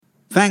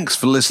Thanks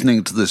for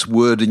listening to this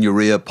Word in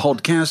Your Ear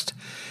podcast.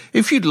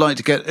 If you'd like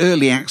to get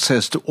early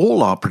access to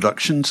all our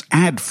productions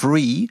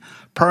ad-free,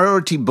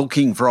 priority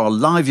booking for our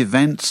live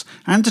events,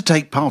 and to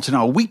take part in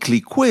our weekly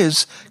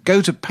quiz,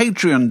 go to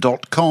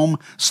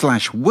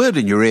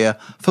patreon.com/wordinyourear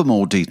for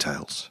more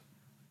details.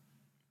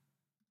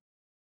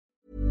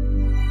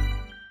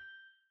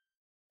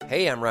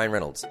 Hey, I'm Ryan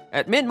Reynolds.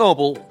 At Mint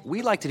Mobile,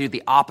 we like to do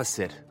the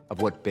opposite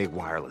of what Big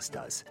Wireless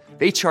does.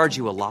 They charge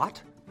you a lot.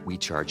 We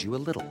charge you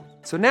a little.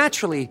 So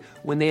naturally,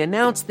 when they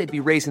announced they'd be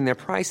raising their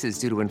prices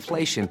due to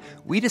inflation,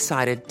 we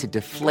decided to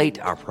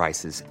deflate our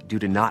prices due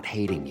to not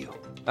hating you.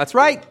 That's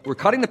right. We're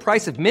cutting the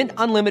price of Mint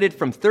Unlimited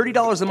from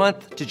 $30 a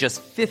month to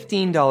just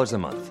 $15 a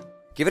month.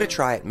 Give it a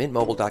try at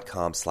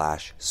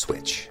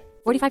mintmobile.com/switch.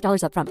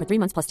 $45 up front for 3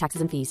 months plus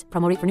taxes and fees.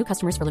 Promo rate for new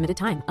customers for limited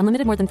time.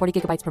 Unlimited more than 40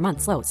 gigabytes per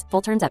month. Slows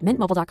full terms at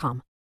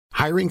mintmobile.com.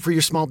 Hiring for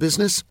your small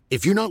business?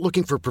 If you're not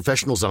looking for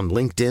professionals on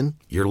LinkedIn,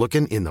 you're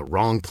looking in the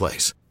wrong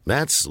place.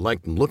 That's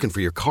like looking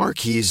for your car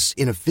keys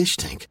in a fish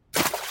tank.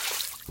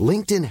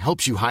 LinkedIn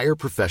helps you hire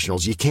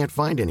professionals you can't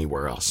find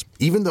anywhere else,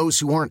 even those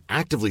who aren't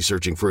actively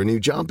searching for a new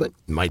job but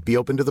might be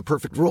open to the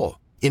perfect role.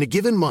 In a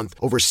given month,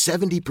 over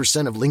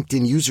 70% of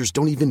LinkedIn users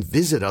don't even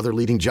visit other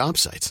leading job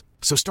sites.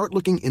 So start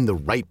looking in the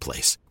right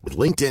place. With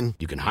LinkedIn,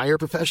 you can hire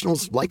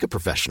professionals like a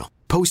professional.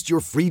 Post your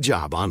free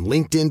job on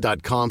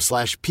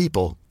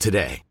linkedin.com/people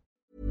today.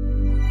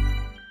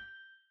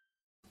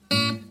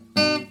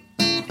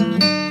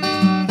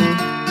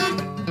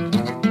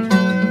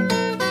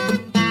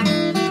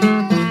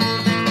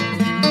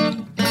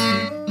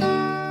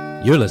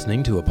 You're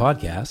listening to a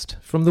podcast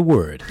from The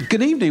Word.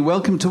 Good evening,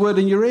 welcome to Word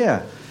in Your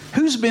Ear.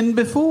 Who's been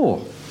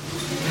before?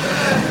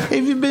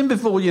 If you've been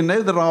before, you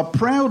know that our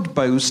proud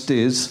boast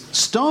is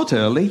start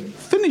early,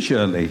 finish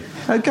early,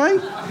 okay?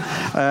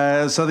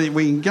 So that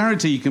we can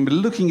guarantee you can be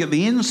looking at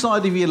the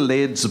inside of your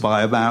lids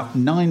by about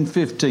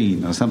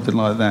 9:15 or something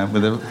like that,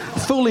 with a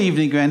full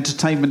evening of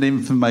entertainment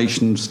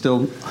information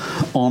still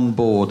on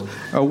board.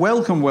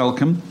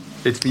 Welcome.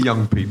 It's the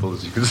young people,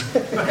 as you can see.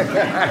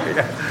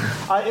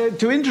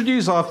 To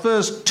introduce our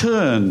first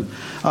turn,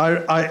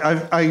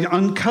 I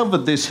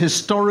uncovered this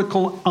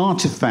historical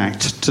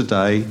artifact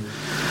today.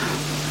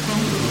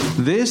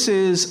 This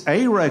is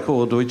a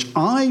record which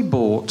I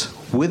bought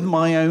with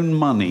my own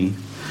money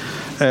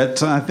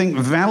at, I think,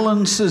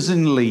 Valence's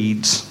in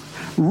Leeds,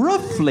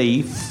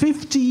 roughly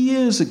 50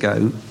 years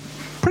ago,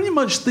 pretty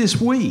much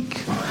this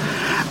week.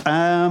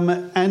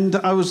 And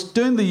I was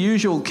doing the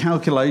usual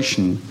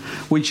calculation,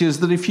 which is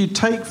that if you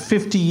take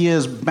 50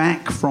 years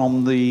back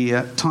from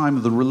the time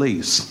of the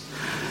release,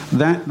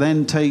 that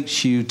then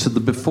takes you to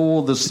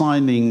before the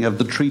signing of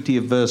the Treaty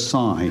of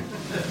Versailles,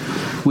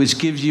 which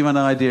gives you an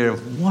idea of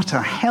what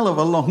a hell of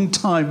a long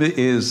time it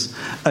is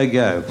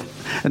ago.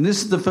 And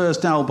this is the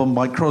first album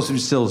by Crosby,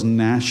 Stills and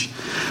Nash,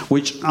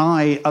 which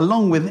I,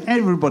 along with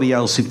everybody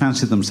else who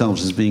fancied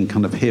themselves as being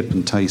kind of hip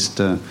and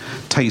tasteful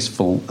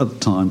at the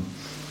time,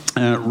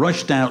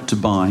 rushed out to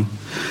buy.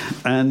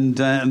 And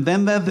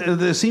then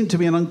there seemed to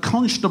be an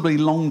unconscionably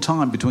long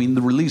time between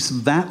the release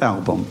of that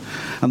album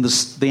and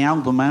the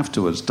album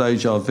afterwards,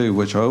 Deja Vu,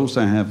 which I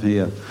also have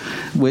here,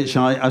 which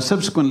I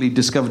subsequently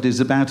discovered is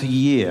about a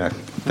year,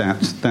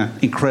 that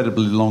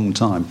incredibly long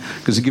time,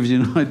 because it gives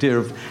you an idea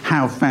of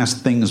how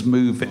fast things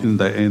move in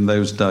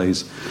those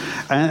days.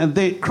 And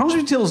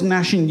Crosby, Stills,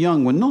 Nash &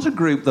 Young were not a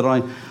group that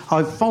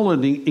I've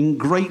followed in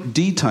great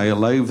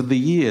detail over the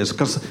years,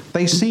 because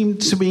they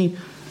seemed to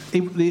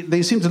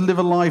live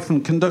a life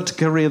and conduct a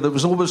career that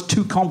was almost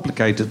too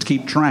complicated to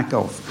keep track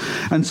of.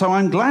 And so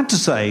I'm glad to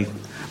say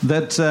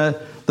that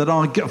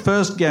our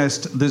first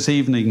guest this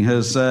evening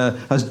has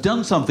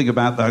done something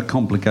about that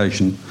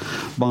complication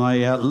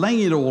by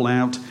laying it all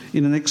out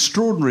in an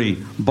extraordinary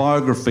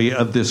biography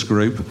of this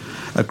group,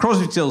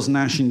 Crosby, Stills,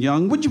 Nash &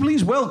 Young. Would you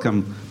please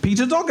welcome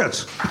Peter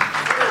Doggett?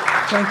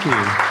 Thank you.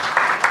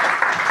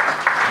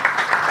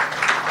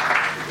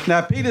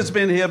 Now, Peter's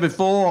been here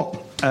before.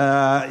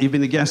 You've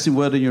been a guest in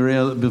Word in Your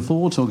Ear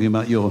before, talking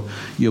about your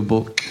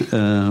book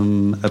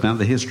about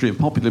the history of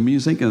popular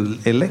music and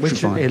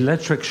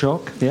Electric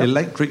Shock. Yep.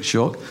 Electric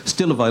Shock,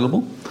 still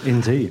available.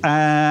 Indeed.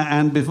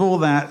 And before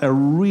that, a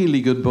really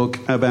good book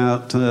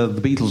about the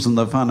Beatles and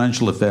their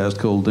financial affairs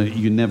called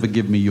You Never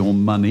Give Me Your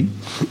Money.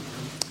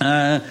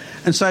 And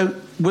so,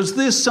 was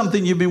this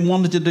something you've been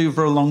wanting to do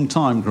for a long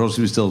time,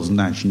 Crosby, Stills and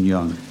Nash &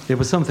 Young? It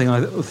was something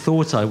I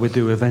thought I would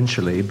do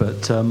eventually,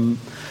 but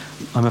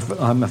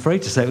I'm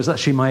afraid to say it was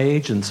actually my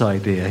agent's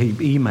idea. He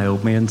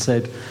emailed me and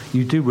said,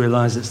 "You do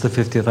realise it's the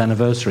 50th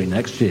anniversary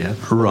next year,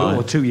 right?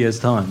 Or 2 years'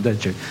 time,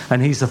 don't you?"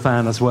 And he's a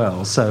fan as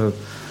well, so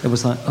it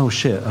was like, oh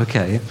shit,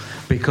 okay,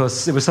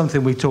 because it was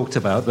something we talked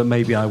about that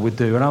maybe I would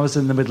do. And I was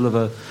in the middle of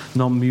a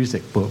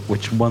non-music book,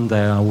 which one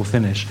day I will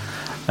finish,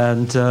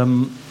 and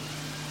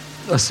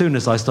as soon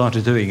as I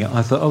started doing it,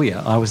 I thought, oh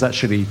yeah, I was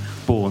actually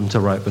born to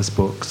write this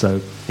book,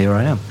 so here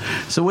I am.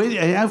 So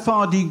how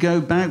far do you go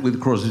back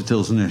with Crosby,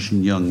 Stills and Nash &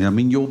 Young? I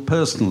mean,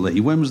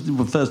 personally, when was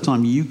the first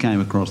time you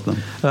came across them?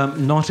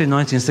 Not in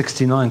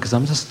 1969, because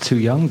I'm just too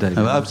young, David.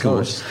 Oh, of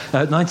course.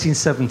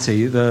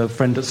 1970, the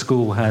friend at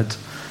school had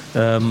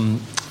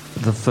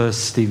the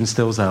first Stephen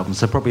Stills album,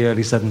 so probably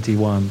early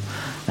 71,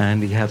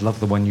 and he had Love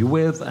the One You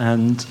With,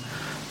 and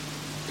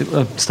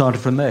it started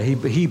from there.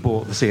 He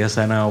bought the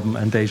CSN album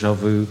and Deja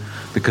Vu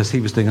because he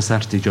was doing a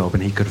Saturday job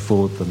and he could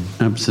afford them.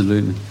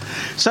 Absolutely.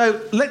 So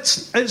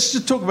let's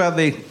just talk about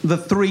the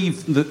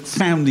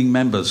founding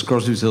members,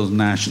 Crosby, Stills,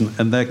 Nash,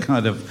 and their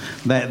kind of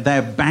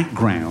their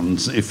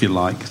backgrounds, if you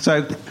like.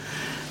 So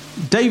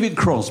David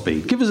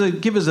Crosby, give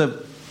us a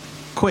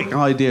quick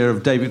idea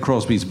of David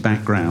Crosby's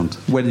background.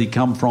 Where did he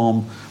come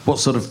from? What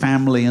sort of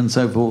family and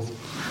so forth?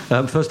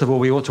 First of all,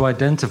 we ought to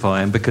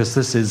identify him because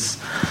this is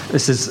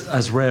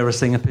as rare as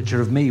seeing a picture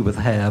of me with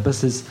hair.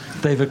 This is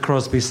David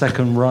Crosby's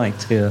second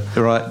right here,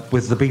 right,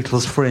 with the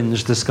Beatles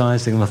fringe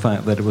disguising the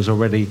fact that it was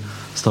already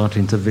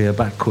starting to veer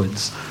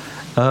backwards.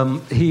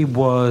 He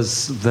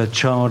was the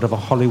child of a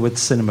Hollywood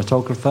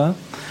cinematographer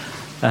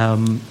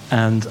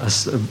and a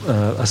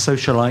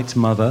socialite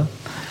mother.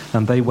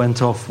 And they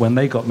went off, when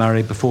they got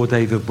married, before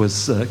David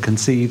was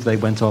conceived, they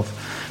went off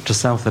to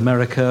South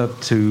America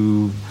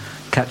to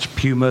catch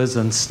pumas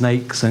and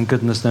snakes and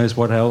goodness knows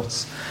what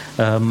else.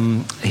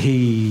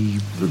 The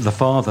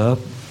father,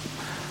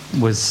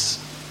 was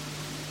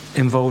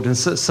involved in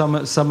some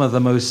of the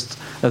most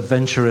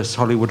adventurous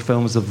Hollywood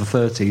films of the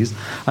 30s,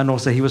 and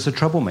also he was a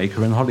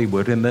troublemaker in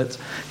Hollywood in that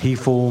he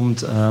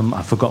formed,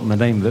 I've forgotten the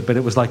name of it, but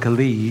it was like a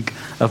league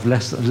of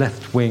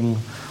left-wing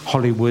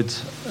Hollywood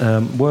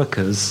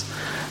workers,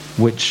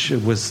 which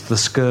was the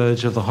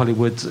scourge of the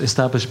Hollywood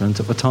establishment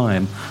at the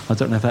time. I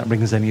don't know if that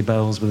rings any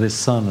bells with his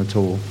son at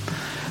all.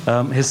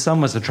 His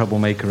son was a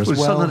troublemaker as well.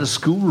 His son had a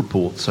school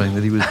report saying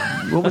that he was...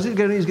 What was it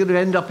going? He was going to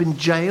end up in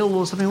jail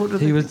or something? What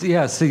did he was?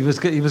 Yes, he was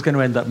going to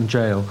end up in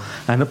jail.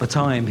 And at the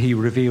time, he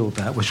revealed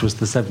that, which was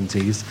the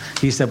 70s.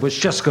 He said,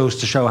 which just goes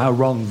to show how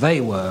wrong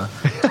they were.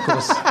 Of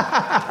course,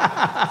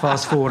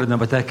 fast forward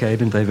another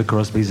decade, and David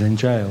Crosby's in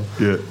jail.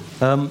 Yeah.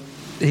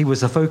 He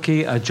was a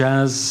folkie, a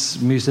jazz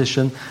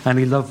musician, and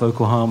he loved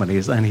vocal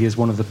harmonies, and he is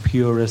one of the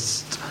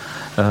purest,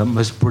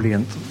 most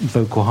brilliant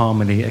vocal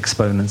harmony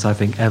exponents, I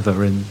think,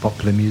 ever in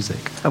popular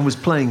music. And was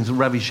playing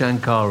Ravi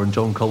Shankar and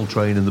John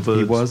Coltrane and the Byrds.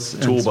 He was.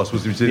 Tour bus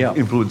was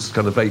influenced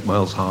kind of 8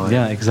 Miles High.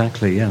 Yeah,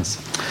 exactly, yes.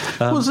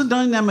 What was the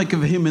dynamic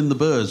of him in the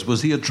Byrds?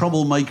 Was he a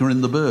troublemaker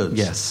in the Byrds?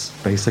 Yes,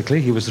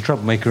 basically. He was a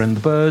troublemaker in the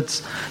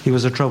Byrds. He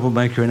was a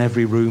troublemaker in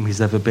every room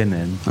he's ever been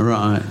in.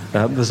 Right.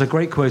 There's a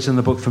great quote in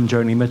the book from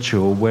Joni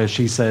Mitchell where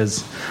she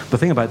says, the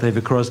thing about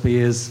David Crosby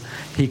is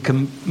he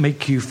can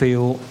make you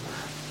feel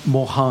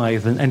more high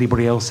than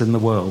anybody else in the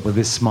world with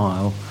his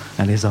smile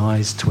and his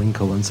eyes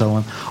twinkle and so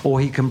on, or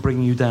he can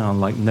bring you down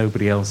like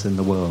nobody else in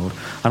the world.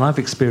 And I've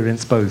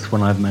experienced both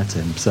when I've met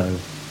him, so...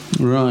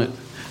 Right.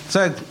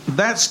 So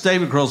that's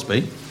David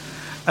Crosby.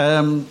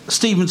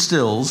 Stephen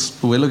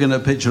Stills, we're looking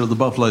at a picture of the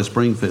Buffalo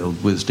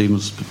Springfield with Stephen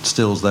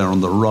Stills there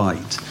on the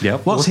right.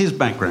 Yep. What's his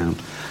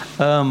background?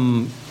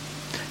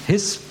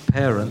 His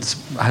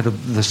parents had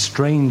the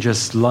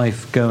strangest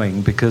life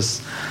going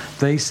because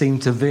they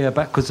seemed to veer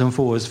backwards and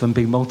forwards from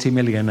being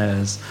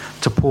multimillionaires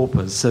to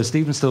paupers. So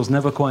Stephen Stills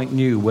never quite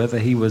knew whether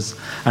he was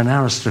an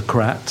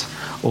aristocrat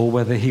or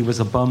whether he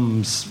was a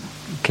bum's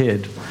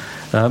kid.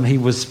 He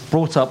was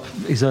brought up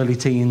his early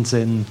teens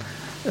in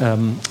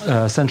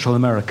Central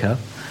America,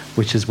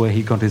 which is where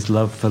he got his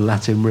love for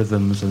Latin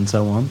rhythms and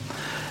so on.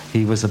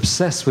 He was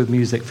obsessed with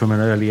music from an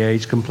early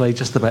age, can play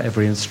just about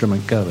every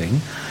instrument going,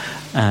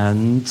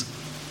 and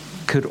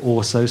could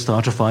also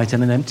start a fight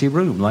in an empty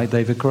room like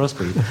David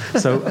Crosby.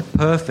 So a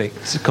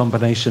perfect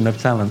combination of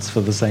talents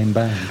for the same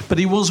band. But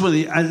he was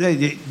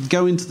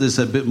go into this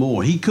a bit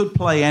more. He could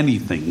play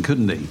anything,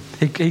 couldn't he?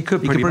 He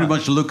could pretty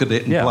much look at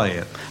it and play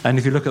it. And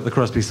if you look at the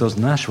Crosby, Stills,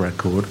 Nash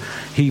record,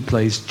 he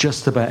plays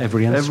just about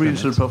every instrument. Every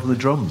instrument apart from the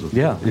drums.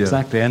 Yeah,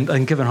 exactly.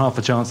 And given half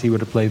a chance, he would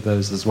have played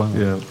those as well.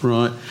 Yeah.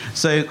 Right.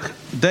 So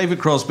David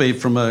Crosby,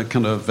 from a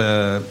kind of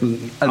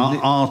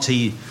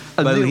arty,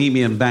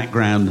 bohemian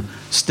background,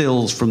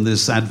 Stills from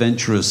this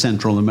adventurous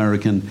Central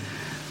American.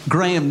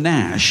 Graham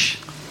Nash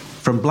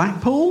from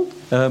Blackpool?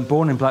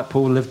 Born in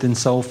Blackpool, lived in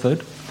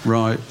Salford.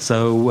 Right.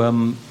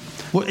 So...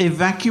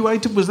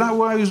 evacuated? Was that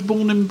why he was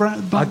born in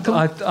Blackpool?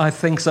 I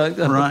think so.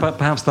 Right. But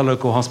perhaps the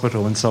local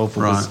hospital in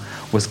Salford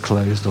was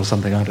closed or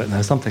something. I don't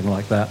know, something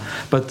like that.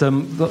 But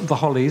the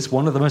Hollies,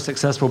 one of the most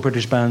successful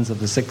British bands of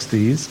the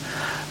 60s,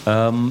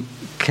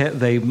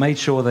 they made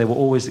sure they were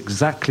always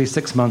exactly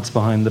 6 months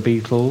behind the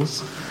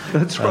Beatles.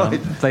 That's right.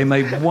 They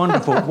made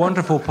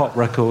wonderful pop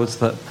records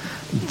that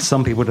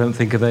some people don't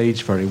think of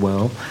age very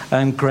well.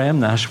 And Graham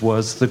Nash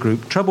was the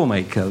group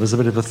troublemaker. There's a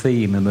bit of a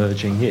theme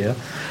emerging here,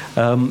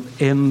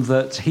 in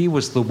that he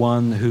was the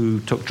one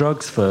who took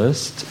drugs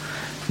first.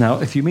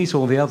 Now, if you meet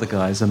all the other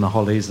guys in the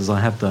Hollies, as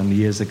I have done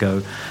years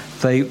ago,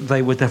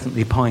 they were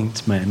definitely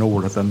pint men,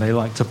 all of them. They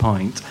liked to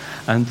pint.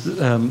 And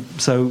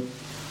so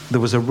there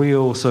was a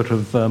real sort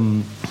of,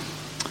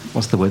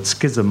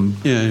 schism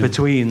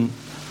between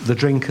the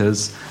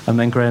drinkers, and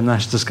then Graham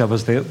Nash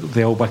discovers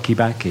the old wacky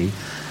backy,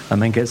 and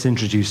then gets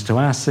introduced to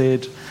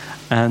acid,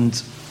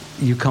 and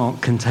you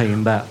can't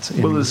contain that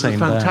in Well, the there's a same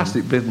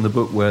fantastic bit in the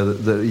book where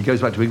he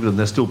goes back to England and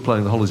they're still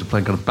playing, the Hollies are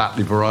playing kind of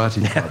Batley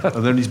Variety Club.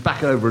 And then he's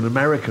back over in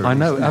America. I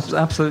know,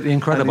 absolutely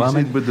incredible. And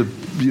he's in with the,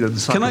 the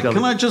psychedelic...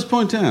 Can I just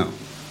point out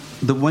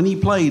that when he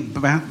played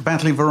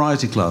Batley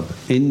Variety Club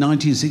in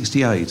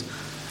 1968,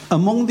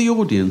 among the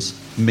audience,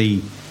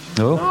 me.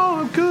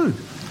 Oh, good.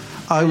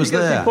 I was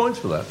there. 3 points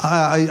for that.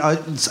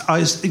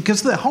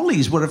 Because the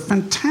Hollies were a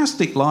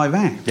fantastic live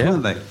act,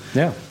 weren't they?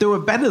 Yeah. They were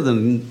better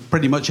than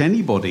pretty much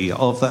anybody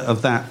of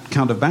that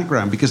kind of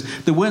background because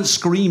they weren't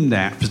screamed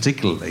at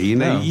particularly. You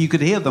know, you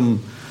could hear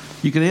them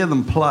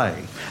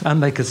play,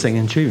 and they could sing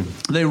in tune.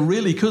 They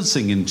really could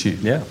sing in tune.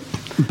 Yeah.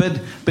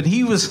 But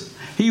he was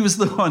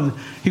the one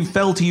who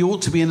felt he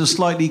ought to be in a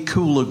slightly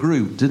cooler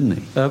group, didn't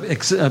he?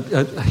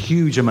 A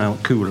huge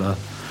amount cooler.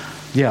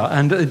 Yeah,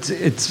 and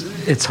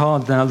it's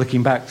hard now,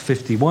 looking back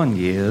 51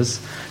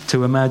 years,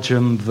 to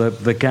imagine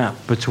the gap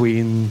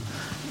between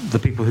the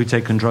people who'd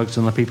taken drugs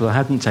and the people who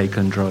hadn't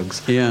taken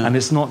drugs. Yeah. And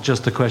it's not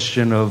just a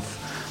question of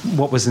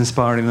what was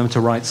inspiring them to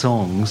write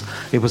songs.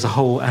 It was a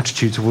whole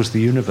attitude towards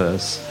the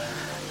universe.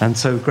 And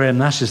so Graham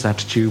Nash's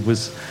attitude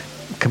was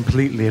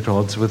completely at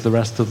odds with the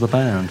rest of the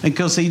band.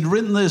 Because he'd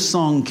written this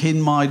song, Kin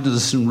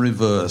Midas in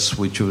Reverse,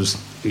 which was,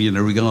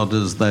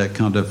 regarded as their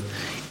kind of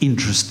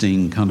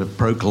interesting, kind of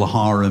Procol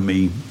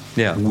Harum-y,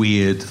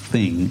 weird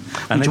thing,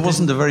 which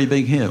wasn't a very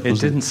big hit, It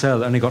didn't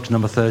sell. It only got to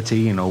number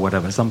 13 or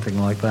whatever, something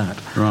like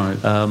that. Right.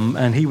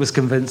 And he was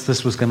convinced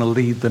this was going to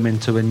lead them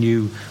into a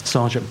new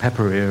Sgt.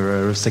 Pepper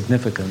era of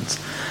significance,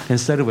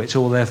 instead of which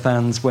all their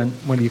fans went,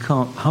 well, you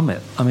can't hum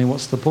it. I mean,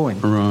 what's the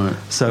point? Right.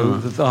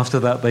 So after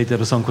that, they did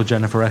a song called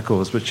Jennifer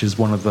Eccles, which is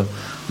one of the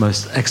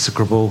most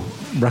execrable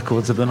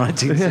records of the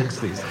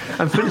 1960s.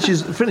 And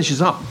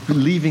finishes up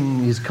leaving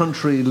his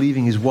country,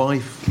 leaving his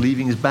wife,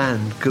 leaving his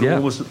band,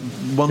 almost at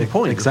one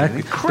point. Exactly.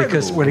 Incredible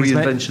Because when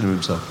reinvention of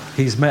himself.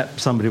 He's met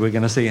somebody we're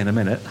going to see in a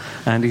minute,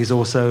 and he's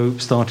also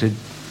started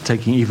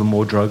taking even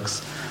more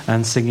drugs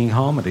and singing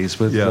harmonies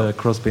with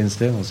Crosby and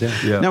Stills.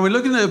 Yeah. Now we're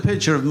looking at a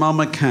picture of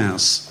Mama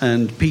Cass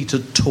and Peter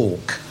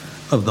Tork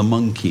of the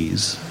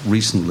Monkees,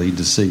 recently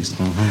deceased,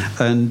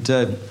 and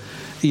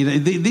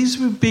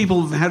these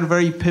people had a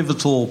very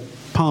pivotal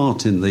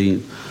part in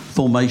the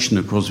formation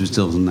of Crosby,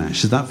 Stills and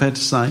Nash. Is that fair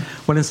to say?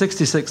 Well, in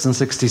 66 and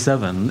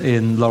 67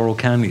 in Laurel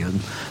Canyon,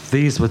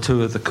 these were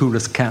two of the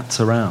coolest cats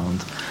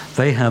around.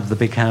 They had the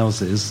big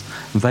houses.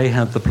 They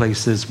had the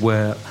places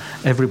where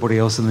everybody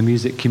else in the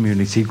music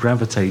community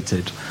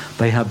gravitated.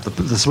 They had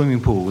the swimming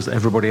pools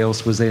everybody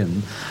else was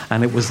in,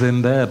 and it was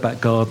in their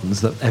back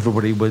gardens that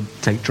everybody would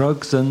take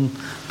drugs and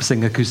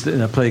sing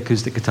play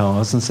acoustic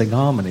guitars and sing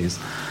harmonies.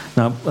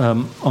 Now,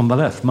 on the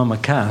left, Mama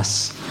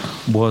Cass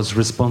was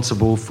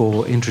responsible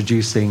for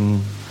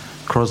introducing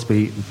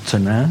Crosby to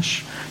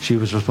Nash. She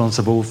was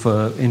responsible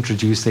for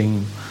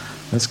introducing,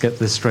 let's get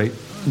this straight,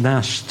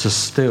 Nash to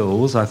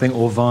Stills, I think,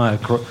 or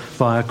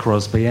via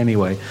Crosby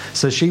anyway.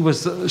 So she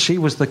was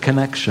the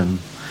connection.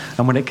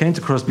 And when it came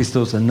to Crosby,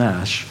 Stills and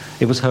Nash,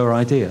 it was her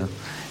idea.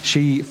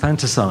 She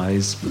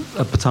fantasized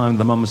at the time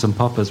the Mamas and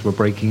Papas were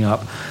breaking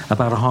up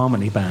about a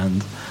harmony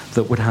band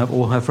that would have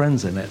all her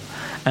friends in it.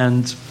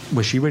 And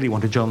she really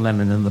wanted John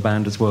Lennon in the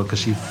band as well because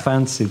she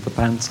fancied the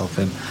pants off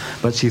him.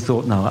 But she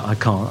thought, no, I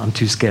can't. I'm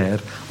too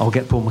scared. I'll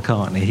get Paul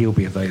McCartney. He'll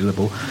be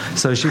available.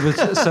 So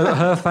so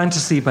her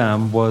fantasy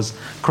band was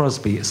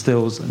Crosby,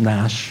 Stills,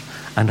 Nash,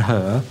 and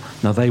her.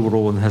 Now, they were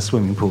all in her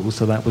swimming pool,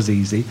 so that was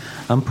easy.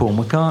 And Paul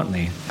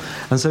McCartney.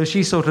 And so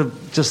she sort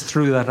of just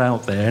threw that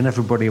out there, and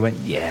everybody went,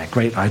 yeah,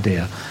 great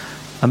idea.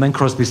 And then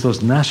Crosby,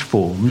 Stills, Nash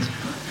formed,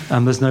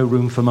 and there's no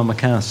room for Mama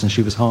Cass, and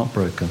she was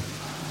heartbroken.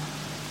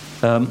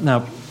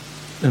 Now,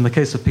 in the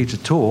case of Peter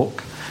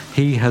Tork,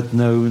 he had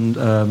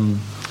known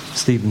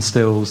Stephen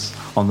Stills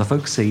on the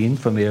folk scene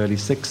from the early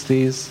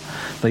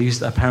 60s. They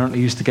apparently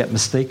used to get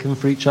mistaken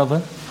for each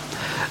other.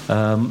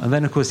 And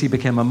then, of course, he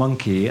became a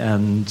monkey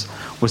and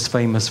was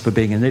famous for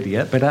being an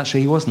idiot, but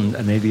actually he wasn't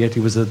an idiot. He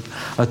was a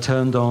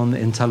turned-on,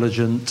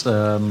 intelligent...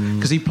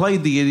 Because he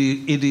played the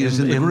idiot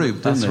in the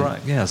group, didn't he? That's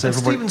right, yeah. So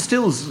Stephen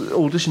Stills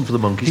auditioned for the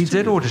Monkees. He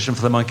did audition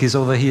for the Monkees,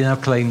 although he now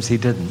claims he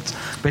didn't.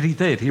 But he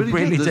did. He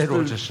really did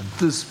audition.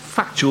 There's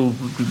factual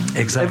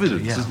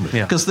evidence, isn't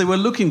it? Because they were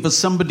looking for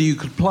somebody who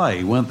could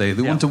play, weren't they?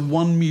 They wanted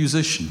one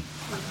musician.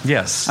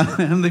 Yes.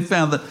 And they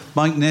found that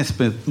Mike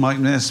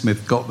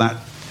Nesmith got that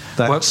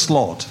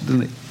slot,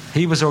 didn't he?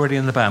 He was already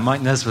in the band.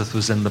 Mike Nesmith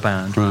was in the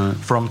band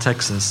from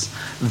Texas,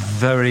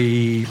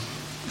 very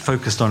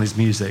focused on his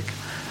music.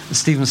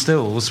 Stephen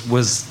Stills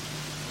was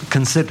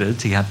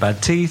considered, he had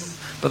bad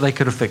teeth, but they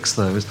could have fixed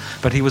those.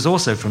 But he was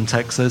also from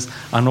Texas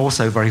and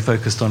also very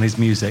focused on his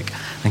music.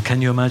 And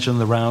can you imagine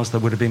the rows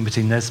there would have been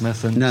between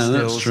Nesmith and Stills?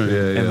 That's true.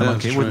 In the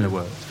Monkey? It wouldn't have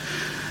worked.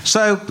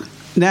 So,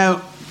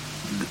 now,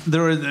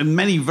 there are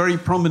many very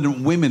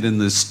prominent women in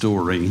this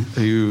story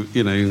who,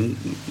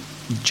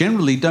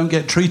 generally don't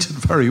get treated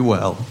very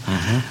well.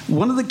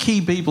 One of the key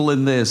people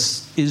in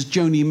this is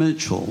Joni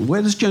Mitchell.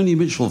 Where does Joni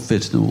Mitchell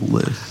fit in all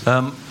this?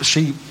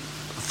 She,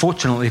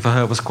 fortunately for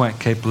her, was quite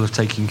capable of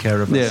taking care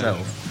of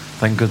herself.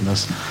 thank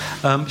goodness.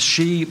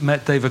 She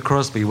met David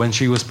Crosby when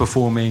she was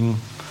performing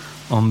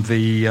on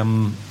the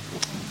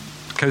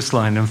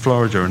coastline in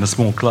Florida in a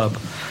small club,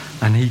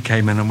 and he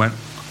came in and went,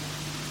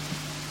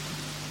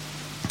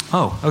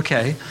 "Oh,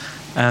 okay,"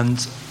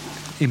 and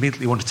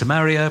immediately wanted to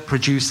marry her,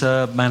 produce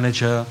her, manage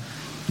her,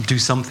 do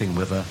something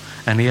with her.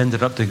 And he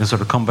ended up doing a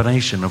sort of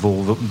combination of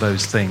all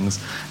those things,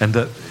 and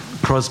that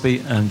Crosby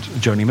and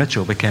Joni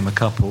Mitchell became a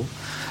couple.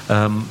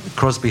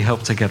 Crosby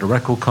helped her get a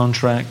record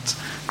contract.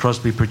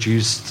 Crosby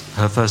produced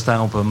her first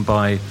album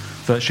by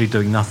virtually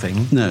doing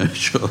nothing. No,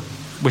 sure.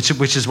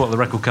 Which is what the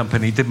record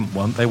company didn't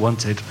want. They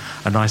wanted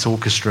a nice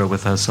orchestra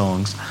with her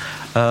songs.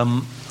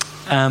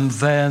 And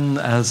then,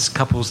 as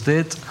couples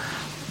did,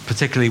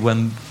 particularly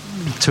when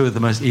two of the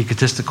most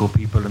egotistical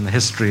people in the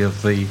history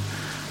of the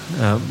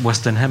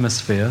Western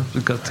Hemisphere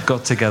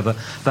got together,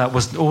 that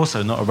was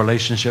also not a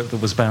relationship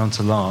that was bound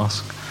to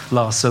last.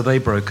 So they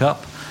broke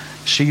up.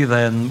 She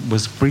then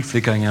was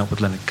briefly going out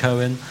with Leonard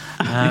Cohen,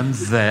 and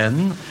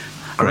then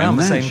around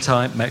the same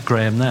time met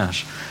Graham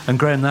Nash. And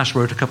Graham Nash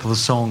wrote a couple of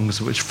songs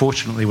which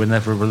fortunately were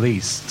never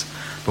released,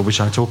 but which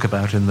I talk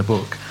about in the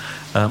book,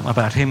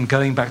 about him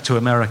going back to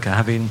America,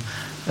 having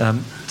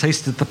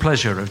tasted the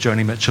pleasure of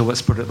Joni Mitchell,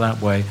 let's put it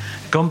that way,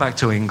 gone back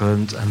to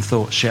England and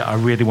thought, shit, I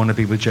really want to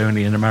be with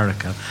Joni in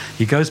America.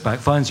 He goes back,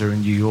 finds her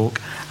in New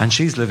York, and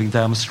she's living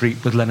down the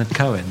street with Leonard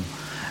Cohen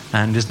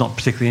and is not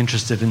particularly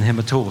interested in him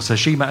at all. So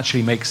she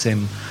actually makes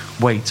him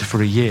wait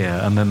for a year,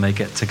 and then they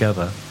get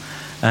together.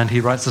 And he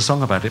writes a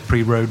song about it,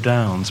 Pre-Road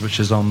Downs, which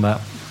is on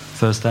that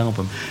first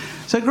album.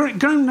 So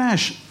Graham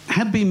Nash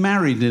had been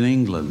married in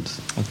England.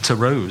 To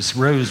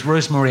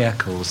Rosemary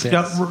Eccles, yes.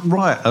 Yeah,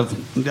 right,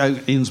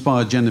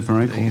 inspired Jennifer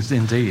Eccles.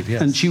 Indeed,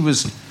 yes. And she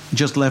was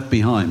just left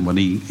behind when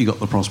he got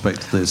the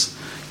prospect of this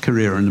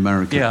career in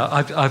America. Yeah,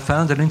 I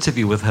found an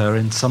interview with her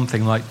in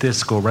something like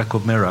Disc or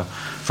Record Mirror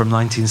from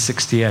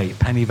 1968.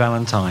 Penny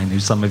Valentine, who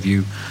some of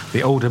you,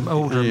 the older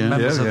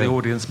members of the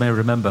audience may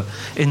remember,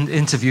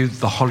 interviewed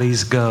the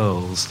Hollies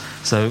girls,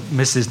 so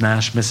Mrs.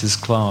 Nash,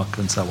 Mrs. Clark,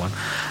 and so on.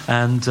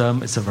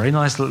 And it's a very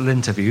nice little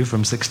interview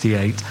from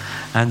 68,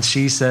 and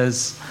she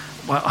says,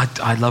 well,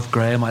 I love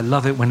Graham. I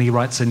love it when he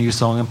writes a new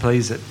song and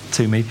plays it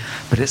to me.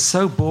 But it's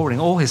so boring.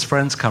 All his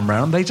friends come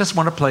round and they just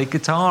want to play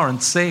guitar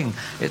and sing.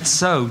 It's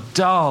so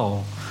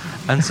dull.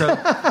 And so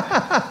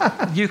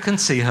you can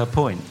see her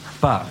point.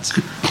 But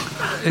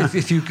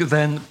if you could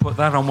then put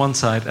that on one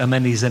side, and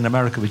then he's in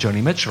America with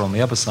Joni Mitchell on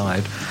the other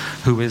side,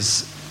 who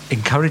is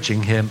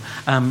encouraging him,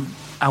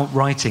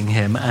 outwriting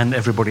him and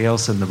everybody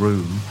else in the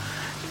room,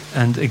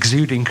 and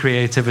exuding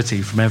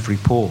creativity from every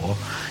pore,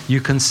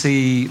 you can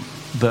see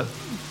that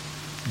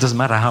it doesn't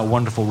matter how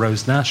wonderful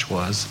Rose Nash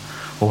was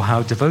or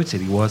how devoted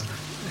he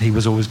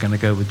was always going to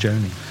go with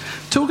Joni.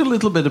 Talk a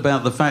little bit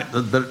about the fact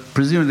that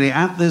presumably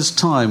at this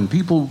time,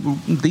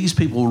 these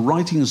people were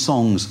writing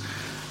songs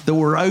that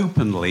were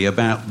openly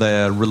about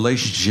their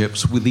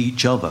relationships with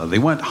each other. They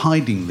weren't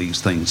hiding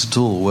these things at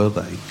all, were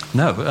they?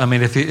 No. I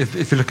mean, if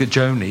you look at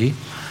Joni,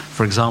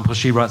 for example,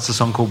 she writes a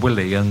song called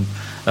Willie, and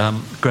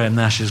Graham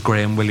Nash is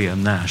Graham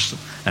William Nash,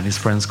 and his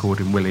friends called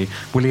him Willie.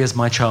 Willie is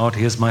my child,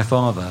 he is my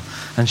father.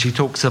 And she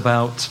talks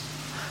about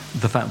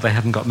the fact they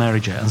hadn't got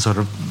married yet and sort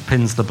of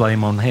pins the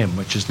blame on him,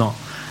 which is not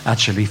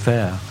actually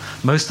fair.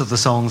 Most of the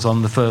songs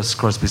on the first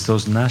Crosby,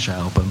 Stills and Nash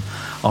album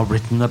are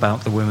written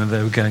about the women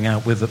they were going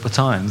out with at the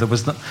time. There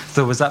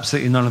was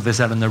absolutely none of this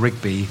Eleanor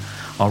Rigby,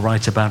 I'll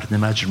write about an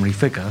imaginary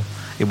figure.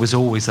 It was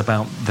always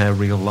about their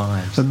real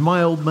lives. And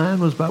My Old Man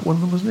was about one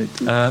of them,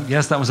 wasn't it?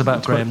 Yes, that was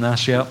about Graham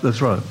Nash, yeah.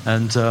 That's right.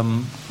 And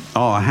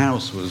Our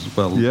House was,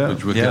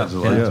 which we'll get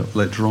to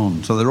later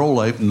on. So they're all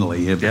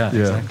openly...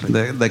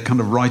 exactly. They're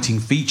kind of writing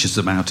features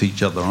about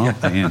each other,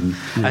 aren't they?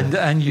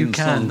 And you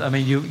can... Song. I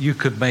mean, you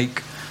could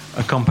make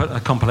a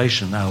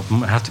compilation album, it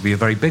would have to be a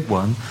very big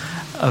one,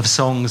 of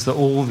songs that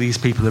all these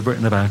people have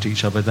written about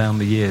each other down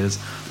the years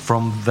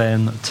from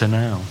then to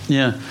now.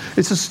 Yeah.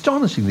 It's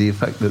astonishing the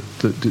effect that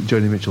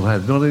Joni Mitchell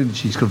had. Not only did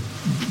she kind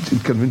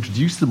of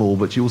introduce them all,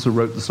 but she also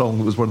wrote the song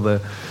that was one of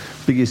their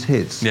biggest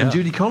hits. Yeah. And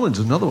Judy Collins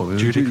is another one.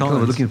 Judy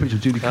Collins. Looking at a picture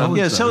of Judy Collins.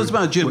 Yeah, tell us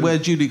about where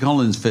Judy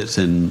Collins fits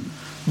in.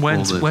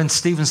 When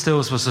Stephen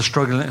Stills was a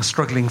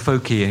struggling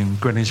folkie in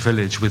Greenwich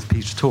Village with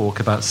Peter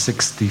Tork about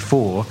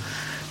 64,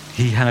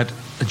 he had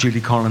a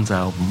Judy Collins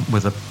album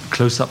with a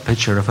close-up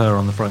picture of her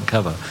on the front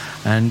cover.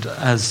 And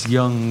as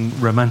young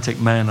romantic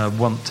men are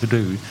wont to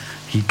do,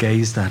 he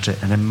gazed at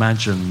it and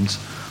imagined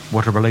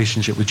what a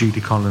relationship with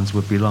Judy Collins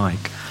would be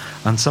like.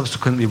 And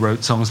subsequently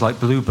wrote songs like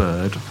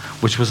Bluebird,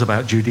 which was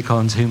about Judy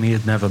Collins, whom he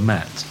had never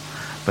met.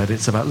 But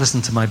it's about,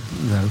 listen to my,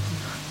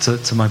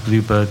 to my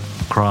bluebird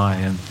cry.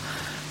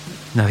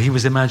 And he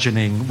was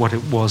imagining what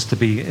it was to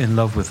be in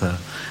love with her.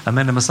 And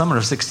then in the summer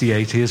of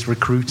 68, he is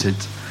recruited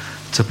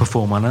to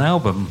perform on an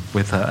album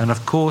with her. And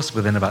of course,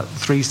 within about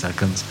 3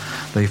 seconds,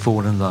 they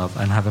fall in love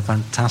and have a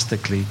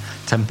fantastically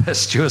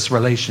tempestuous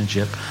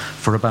relationship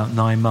for about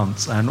 9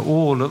 months. And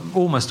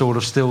almost all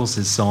of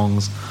Stills'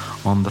 songs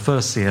on the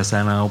first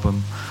CSN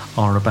album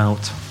are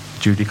about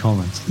Judy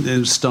Collins.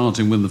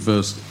 Starting with the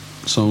first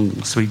song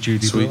Sweet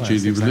Judy Blue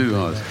Eyes. Blue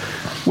Eyes.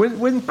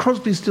 When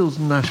Crosby, Stills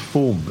and Nash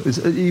formed,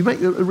 you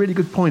make a really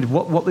good point of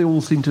what they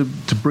all seem to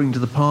bring to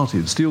the party.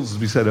 And Stills, as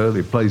we said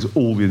earlier, plays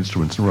all the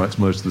instruments and writes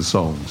most of the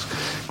songs.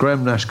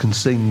 Graham Nash can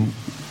sing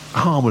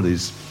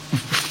harmonies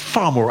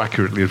far more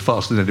accurately and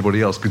faster than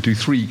anybody else. Could do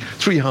three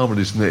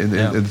harmonies in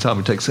the time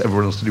it takes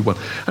everyone else to do one.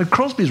 And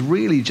Crosby's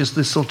really just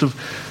this sort of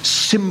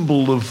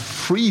symbol of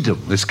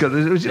freedom. This kind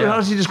of,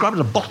 as he described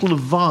it, a bottle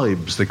of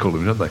vibes, they call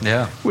him, don't they?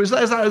 Yeah. Whereas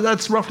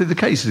that's roughly the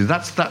case.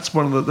 That's that's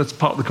part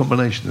of the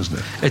combination, isn't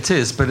it? It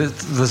is, but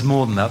there's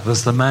more than that.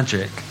 There's the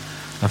magic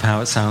of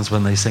how it sounds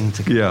when they sing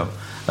together.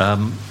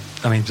 Yeah.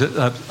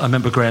 I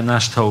remember Graham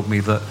Nash told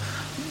me that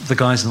the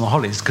guys in the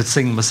Hollies could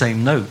sing the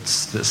same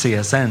notes that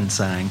CSN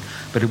sang,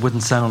 but it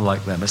wouldn't sound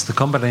like them. It's the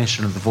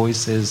combination of the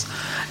voices.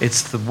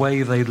 It's the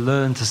way they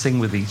learn to sing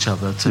with each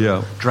other,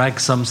 to drag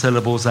some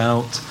syllables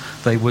out.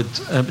 They would,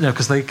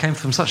 because they came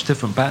from such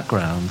different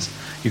backgrounds.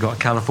 You got a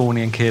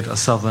Californian kid, a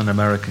Southern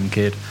American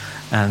kid,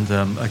 and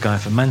a guy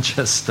from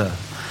Manchester.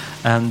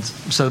 And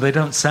so they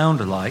don't sound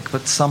alike,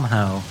 but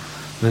somehow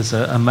there's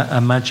a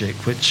magic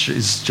which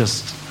is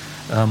just,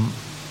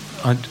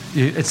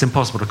 it's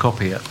impossible to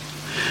copy it.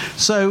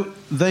 So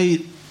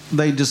they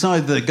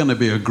decide they're going to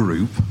be a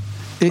group.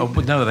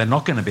 But no, they're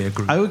not going to be a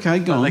group. Okay,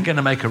 go on. They're going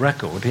to make a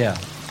record, yeah.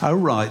 Oh,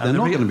 right. They're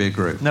not going to be a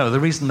group. No, the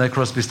reason they're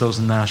Crosby, Stills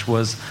and Nash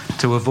was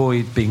to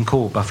avoid being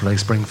called Buffalo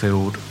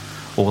Springfield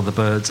or the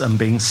Byrds and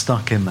being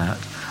stuck in that.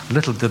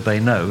 Little did they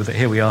know that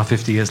here we are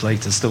 50 years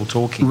later still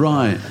talking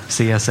right. about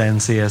CSN,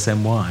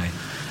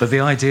 CSNY. But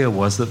the idea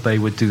was that they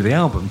would do the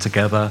album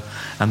together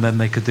and then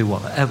they could do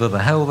whatever the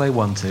hell they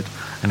wanted.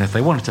 And if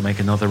they wanted to make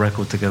another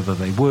record together,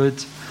 they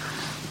would.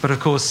 But of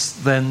course,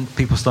 then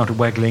people started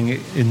waggling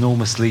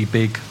enormously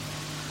big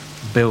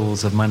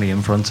bills of money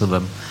in front of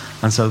them,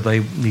 and so they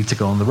need to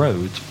go on the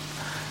road.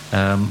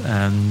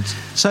 And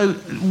so,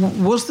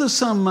 was there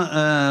some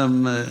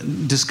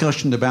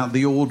discussion about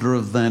the order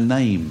of their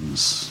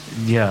names?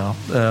 Yeah,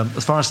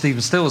 as far as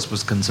Stephen Stills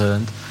was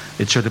concerned,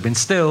 it should have been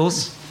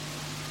Stills,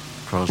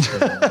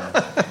 Crosby,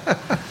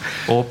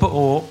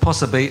 or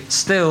possibly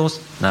Stills,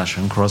 Nash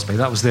and Crosby.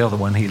 That was the other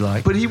one he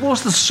liked. But he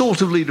was the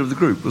sort of leader of the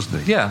group,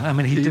 wasn't he? Yeah, I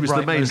mean, he did was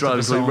write the main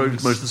driver, so he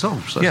wrote most of the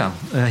songs.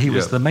 He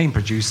was the main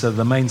producer,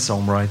 the main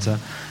songwriter,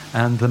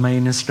 and the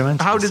main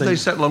instrumentalist. How did they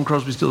settle on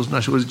Crosby, Stills,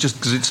 Nash? Was it just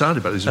because it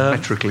sounded better? It was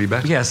metrically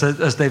better? Yes,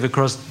 as David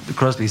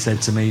Crosby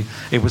said to me,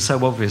 it was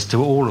so obvious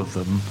to all of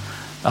them,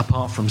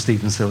 apart from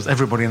Stephen Stills,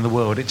 everybody in the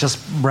world, it just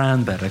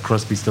ran better,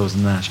 Crosby, Stills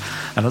and Nash.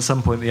 And at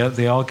some point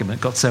the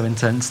argument got so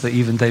intense that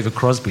even David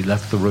Crosby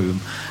left the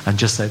room and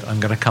just said, I'm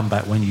going to come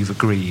back when you've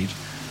agreed.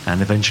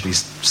 And eventually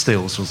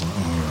Stills was like,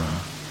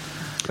 oh.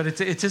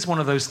 But it is one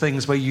of those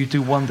things where you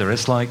do wonder.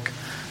 It's like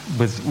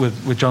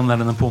with John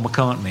Lennon and Paul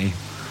McCartney.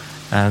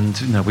 And,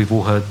 we've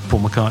all heard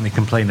Paul McCartney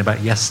complain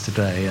about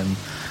Yesterday, and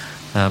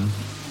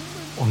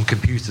on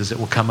computers it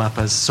will come up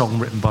as song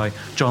written by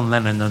John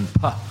Lennon and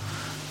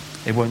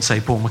it won't say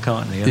Paul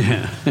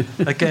McCartney.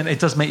 And again, it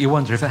does make you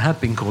wonder if it had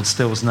been called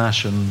Stills,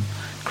 Nash and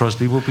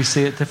Crosby, would we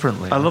see it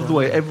differently? I love the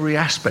way every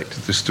aspect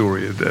of the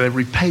story,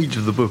 every page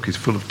of the book is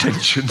full of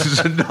tensions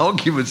and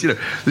arguments.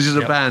 This is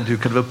a band who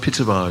kind of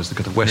epitomise the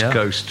kind of West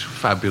Coast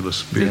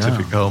fabulous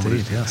beatific harmony.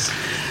 Indeed, yes.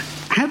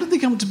 How did they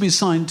come to be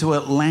signed to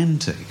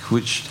Atlantic,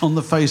 which on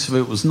the face of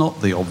it was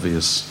not the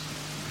obvious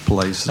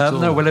place at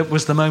all? No, well, it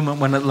was the moment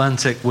when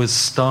Atlantic was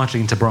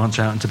starting to branch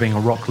out into being a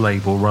rock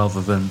label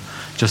rather than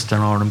just an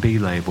R&B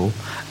label.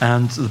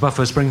 And the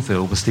Buffalo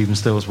Springfield with Stephen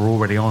Stills were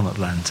already on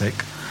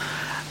Atlantic.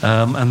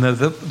 And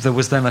there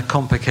was then a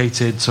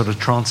complicated sort of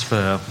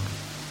transfer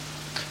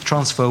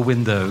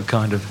window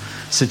kind of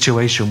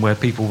situation where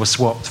people were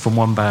swapped from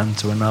one band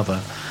to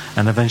another.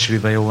 And eventually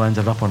they all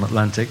ended up on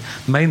Atlantic,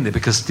 mainly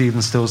because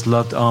Stephen Stills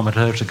loved Ahmet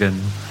Ertegun,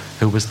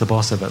 who was the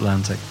boss of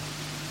Atlantic.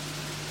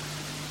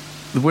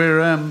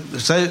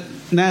 So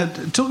now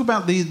talk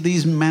about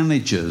these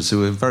managers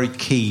who are very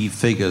key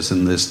figures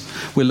in this.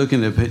 We're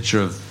looking at a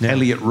picture of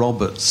Elliot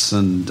Roberts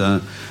and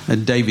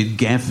David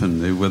Geffen,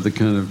 who were the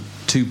kind of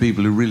two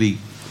people who really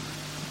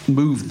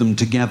moved them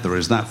together.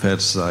 Is that fair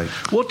to say?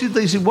 What did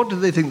they see? What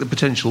did they think the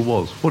potential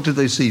was? What did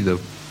they see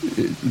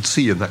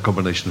in that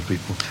combination of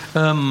people?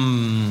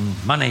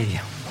 Money,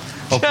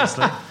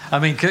 obviously. I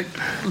mean,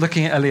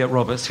 looking at Elliot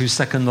Roberts, who's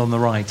second on the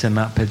right in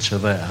that picture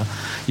there,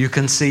 you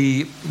can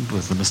see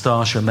with the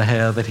moustache and the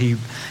hair that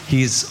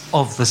he's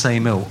of the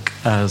same ilk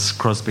as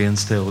Crosby and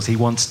Stills. He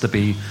wants to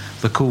be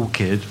the cool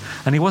kid,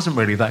 and he wasn't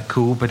really that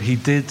cool, but he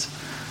did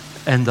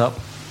end up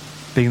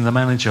being the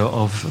manager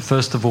of,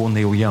 first of all,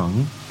 Neil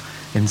Young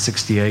in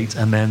 '68,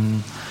 and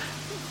then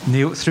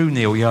through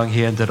Neil Young,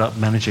 he ended up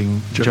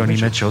managing Joni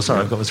Mitchell.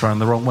 Sorry, I've got this around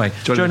the wrong way.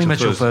 Joni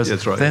Mitchell first,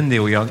 yeah, right. Then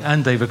Neil Young,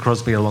 and David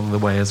Crosby along the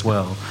way as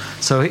well.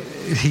 So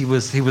he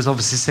was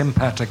obviously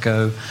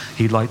simpatico.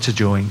 He liked to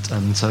joint,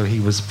 and so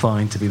he was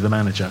fine to be the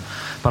manager.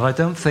 But I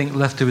don't think,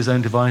 left to his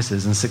own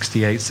devices in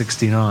 '68,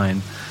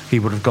 '69, he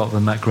would have got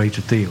them that great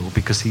a deal,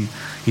 because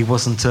he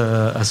wasn't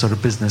a sort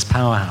of business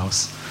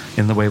powerhouse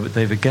in the way that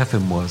David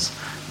Geffen was.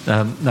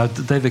 Now,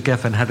 David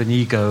Geffen had an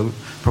ego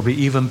probably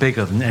even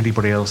bigger than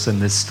anybody else in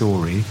this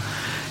story.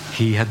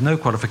 He had no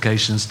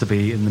qualifications to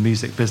be in the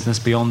music business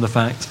beyond the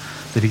fact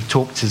that he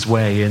talked his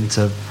way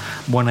into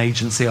one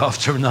agency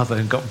after another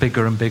and got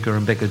bigger and bigger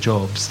and bigger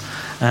jobs.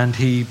 And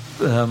he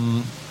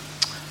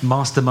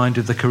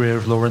masterminded the career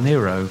of Laura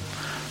Nyro,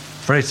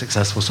 very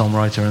successful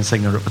songwriter and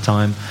singer at the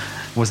time.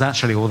 Was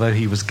actually, although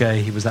he was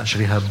gay, he was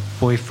actually her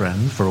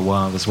boyfriend for a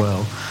while as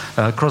well.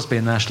 Crosby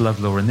and Nash loved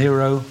Laura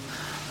Nyro,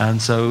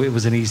 and so it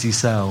was an easy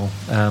sell.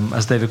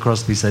 As David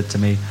Crosby said to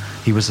me,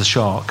 he was a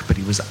shark, but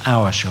he was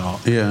our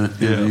shark. Yeah,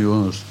 he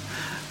was.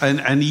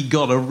 And he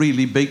got a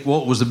really big,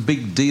 what was a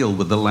big deal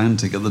with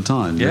Atlantic at the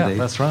time. Yeah, didn't he?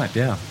 that's right,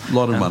 yeah. A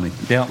lot of money.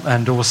 Yeah,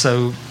 and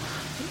also,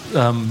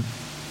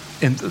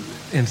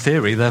 in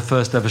theory, their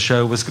first ever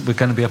show was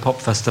going to be a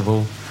pop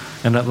festival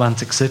in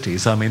Atlantic City.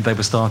 So, I mean, they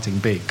were starting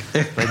big.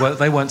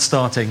 They weren't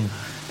starting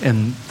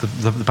in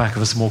the back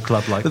of a small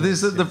club like but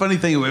this. The funny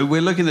thing,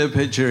 we're looking at a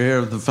picture here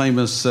of the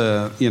famous,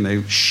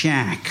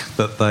 shack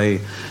that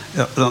they,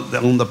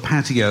 on the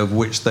patio of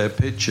which they're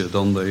pictured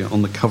on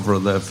the cover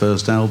of their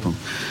first album,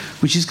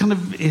 which is kind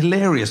of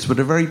hilarious, but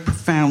a very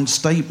profound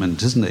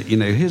statement, isn't it?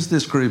 Here's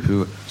this group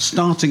who are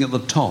starting at the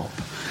top,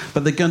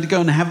 but they're going to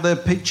go and have their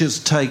pictures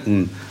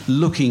taken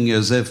looking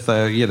as if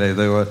they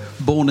were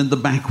born in the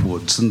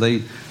backwoods and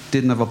they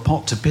didn't have a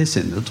pot to piss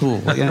in at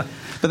all. Yeah.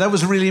 But that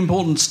was a really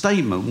important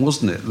statement,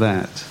 wasn't it,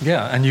 that?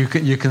 Yeah, and you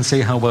can see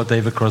how well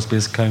David Crosby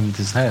has combed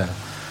his hair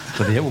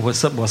for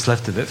what's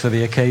left of it for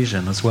the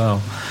occasion as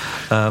well.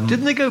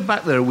 Didn't they go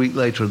back there a week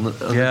later and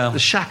the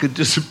shack had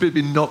just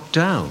been knocked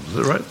down? Is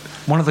that right?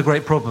 One of the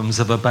great problems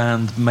of a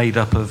band made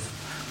up of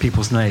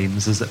people's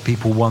names is that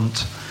people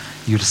want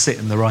you to sit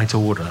in the right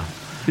order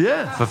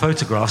for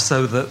photographs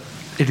so that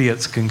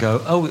idiots can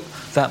go, oh,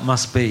 that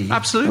must be...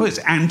 Absolutely. Oh, it's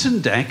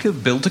Anton Deck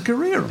have built a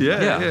career on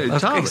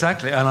that.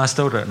 Exactly, and I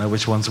still don't know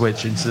which one's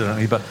which,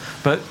 incidentally,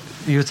 but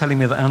you were telling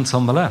me that Ant's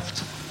on the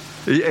left.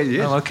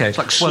 Yeah. Oh, okay. It's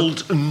like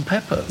salt and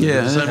pepper.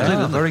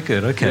 Yeah, very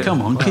good. Okay.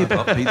 Come on, keep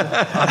up, Peter.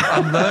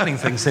 I'm learning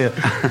things here.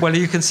 Well,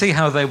 you can see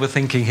how they were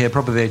thinking here.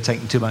 Probably they'd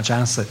taken too much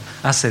acid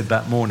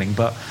that morning,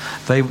 but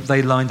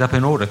they lined up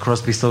in order.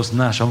 Crosby, Stills and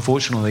Nash.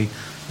 Unfortunately,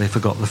 they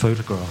forgot the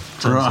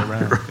photograph.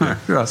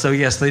 Right. So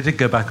yes, they did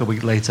go back a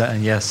week later,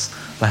 and yes,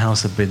 the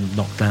house had been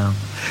knocked down.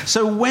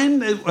 So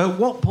at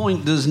what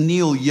point does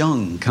Neil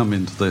Young come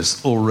into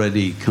this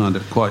already kind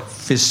of quite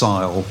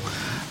fissile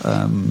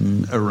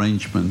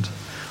arrangement?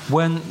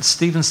 When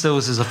Stephen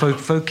Stills is a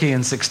folkie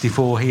in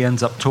 '64, he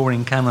ends up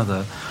touring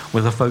Canada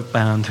with a folk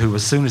band who,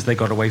 as soon as they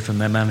got away from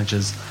their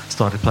managers,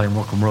 started playing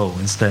rock and roll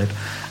instead.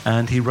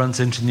 And he runs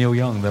into Neil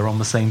Young. They're on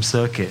the same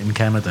circuit in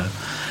Canada.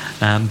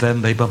 And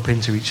then they bump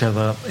into each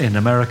other in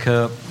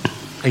America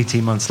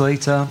 18 months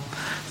later.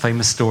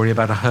 Famous story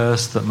about a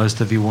hearse that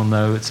most of you will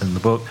know. It's in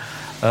the book.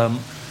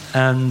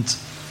 And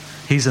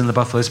he's in the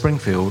Buffalo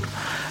Springfield.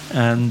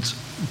 And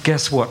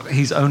guess what?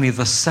 He's only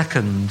the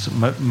second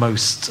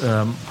most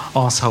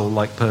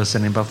arsehole-like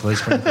person in Buffalo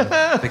Springfield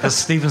because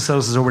Stephen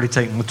Stills has already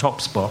taken the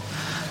top spot.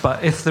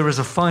 But if there is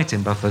a fight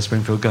in Buffalo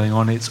Springfield going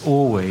on, it's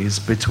always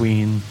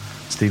between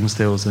Stephen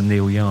Stills and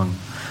Neil Young.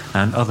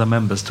 And other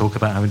members talk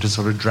about having to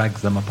sort of drag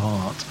them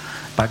apart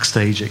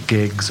backstage at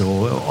gigs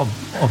or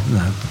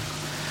no.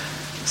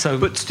 So,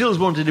 but Stills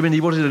wanted him in. He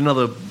wanted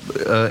another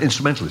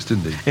instrumentalist,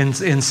 didn't he? In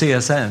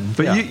CSN.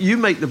 But you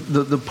make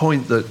the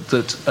point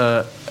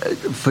that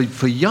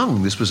for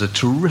Young, this was a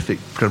terrific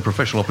kind of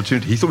professional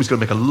opportunity. He thought he was going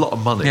to make a lot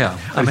of money. Yeah,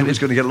 I mean, he was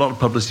going to get a lot of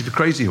publicity for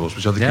Crazy Horse,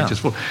 which I think he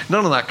just thought.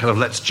 None of that kind of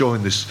let's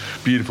join this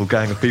beautiful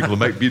gang of people and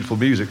make beautiful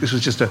music. This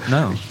was just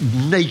a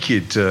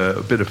naked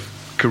bit of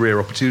career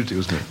opportunity,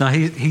 wasn't it? Now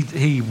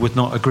he would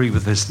not agree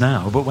with this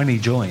now, but when he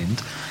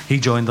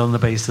joined on the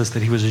basis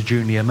that he was a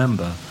junior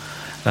member.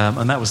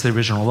 And that was the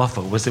original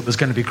offer, was it was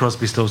going to be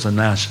Crosby, Stills and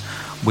Nash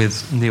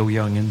with Neil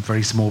Young in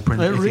very small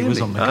print if he was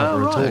on the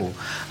cover at all.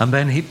 And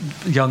then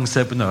Young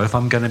said, but no, if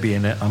I'm going to be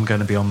in it, I'm going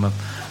to be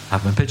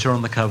have my picture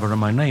on the cover and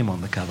my name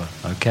on the cover.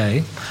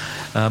 Okay.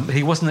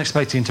 He wasn't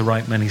expecting to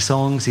write many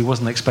songs. He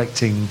wasn't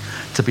expecting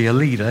to be a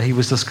leader. He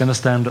was just going to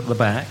stand at the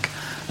back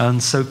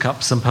and soak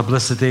up some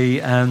publicity.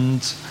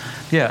 And,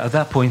 at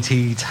that point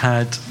he'd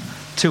had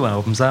 2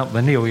 albums out,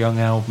 the Neil Young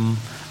album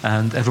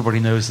and Everybody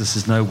Knows This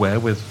Is Nowhere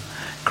with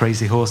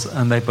Crazy Horse,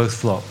 and they both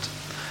flopped.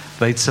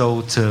 They'd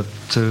sold to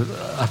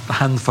a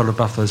handful of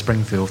Buffalo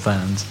Springfield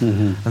fans,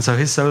 and so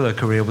his solo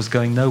career was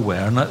going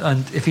nowhere.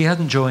 And if he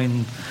hadn't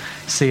joined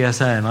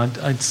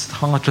CSN, it's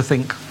hard to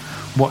think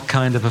what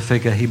kind of a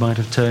figure he might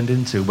have turned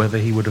into. Whether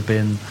he would have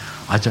been,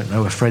 I don't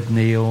know, a Fred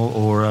Neil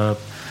or a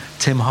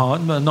Tim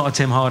Harding, not a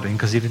Tim Harding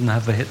because he didn't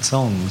have the hit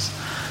songs.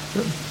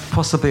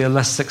 Possibly a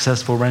less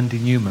successful Randy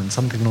Newman,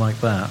 something like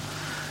that.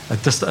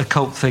 just a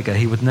cult figure.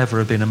 He would never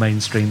have been a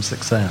mainstream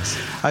success.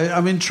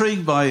 I'm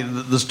intrigued by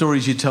the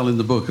stories you tell in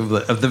the book of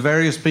the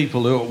various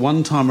people who at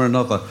one time or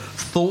another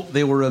thought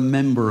they were a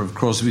member of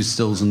Crosby,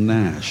 Stills and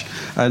Nash.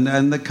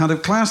 And the kind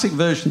of classic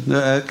version,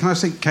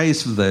 classic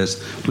case of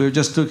this, we were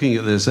just looking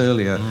at this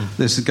earlier.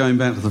 This is going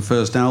back to the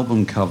first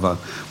album cover,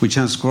 which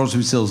has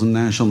Crosby, Stills and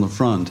Nash on the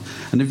front.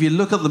 And if you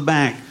look at the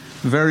back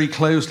very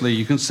closely,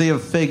 you can see a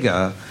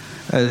figure,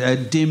 a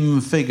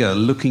dim figure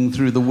looking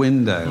through the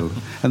window.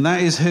 And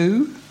that is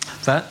who?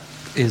 That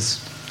is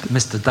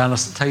Mr.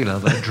 Dallas Taylor,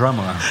 the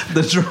drummer.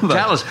 The drummer.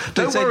 Dallas,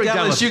 don't worry,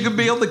 Dallas. You can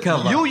be on the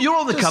cover. You're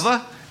on the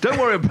cover. Don't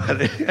worry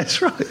about it.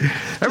 That's right.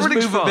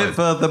 Everything's move fine. a bit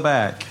further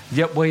back.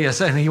 Yep, well, yes,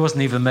 and he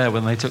wasn't even there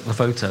when they took the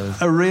photo.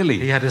 Oh, really?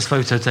 He had his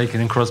photo taken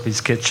in Crosby's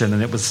kitchen,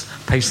 and it was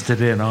pasted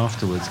in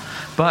afterwards.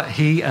 But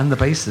he and the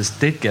bassist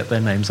did get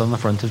their names on the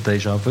front of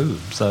Deja Vu.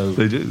 So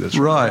They do. That's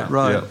Right.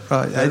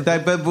 Yeah.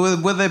 But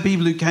were there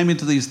people who came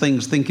into these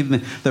things thinking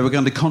that they were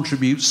going to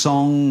contribute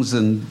songs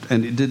and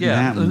it didn't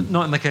happen?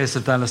 Not in the case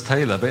of Dallas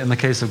Taylor, but in the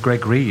case of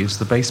Greg Reeves,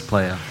 the bass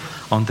player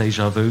on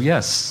Deja Vu,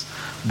 yes.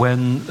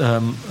 When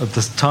at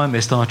the time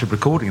they started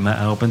recording that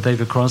album,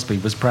 David Crosby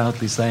was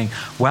proudly saying,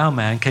 "Wow,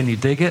 man, can you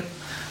dig it?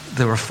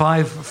 There are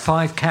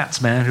five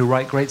cats, man, who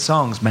write great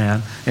songs,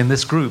 man, in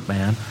this group,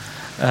 man."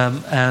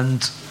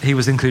 And he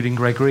was including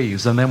Greg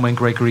Reeves. And then when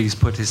Greg Reeves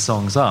put his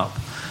songs up,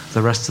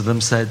 the rest of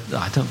them said,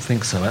 "I don't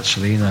think so,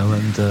 actually,"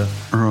 And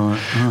Right.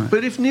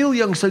 But if Neil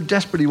Young so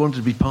desperately wanted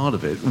to be part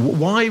of it,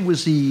 why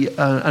was he?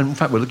 And in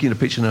fact, we're looking at a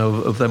picture now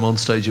of them on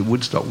stage at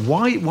Woodstock.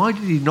 Why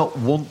did he not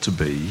want to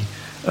be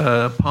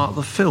part of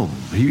the film?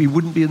 He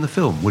wouldn't be in the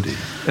film, would he?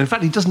 And in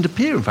fact, he doesn't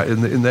appear. In fact,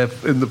 in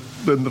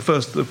the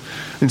first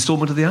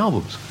instalment of the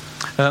albums.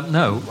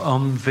 No,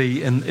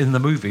 in the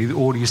movie,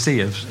 all you see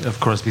of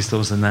Crosby,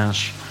 Stills and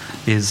Nash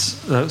is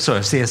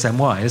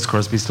CSNY is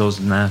Crosby, Stills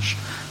and Nash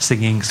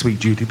singing "Sweet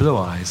Judy Blue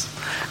Eyes,"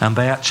 and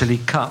they actually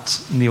cut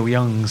Neil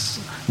Young's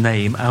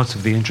name out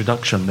of the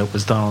introduction that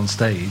was done on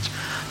stage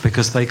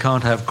because they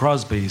can't have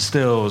Crosby,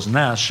 Stills,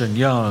 Nash, and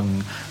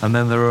Young, and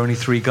then there are only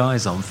 3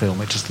 guys on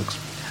film. It just looks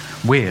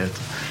weird.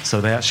 So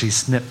they actually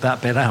snipped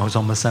that bit out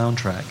on the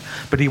soundtrack.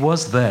 But he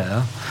was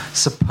there,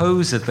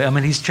 supposedly. I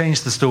mean, he's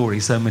changed the story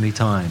so many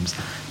times.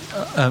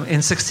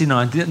 In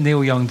 '69,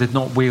 Neil Young did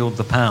not wield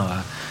the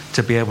power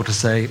to be able to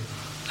say,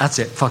 "That's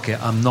it, fuck it,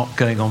 I'm not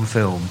going on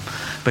film."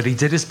 But he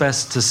did his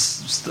best to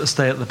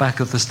stay at the back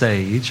of the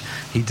stage.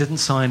 He didn't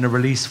sign a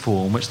release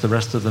form, which the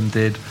rest of them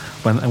did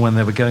when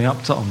they were going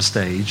up on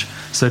stage.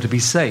 So to be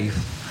safe,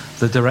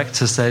 the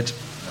director said,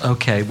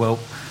 "Okay, well,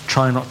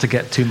 try not to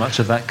get too much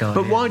of that guy."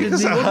 But why didn't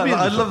he want to be in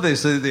the I film? love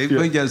this.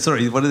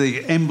 One of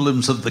the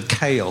emblems of the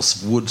chaos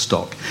of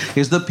Woodstock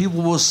is that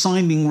people were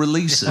signing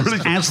releases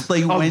as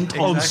they went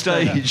on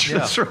stage. Yeah.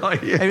 That's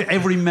right. Yeah.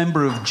 Every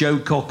member of Joe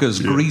Cocker's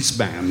Grease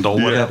Band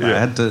or whatever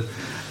had to.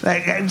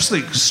 It was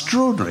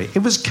extraordinary.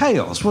 It was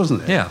chaos,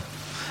 wasn't it? Yeah,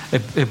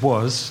 it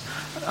was.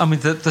 I mean,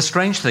 the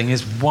strange thing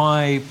is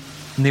why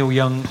Neil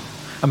Young.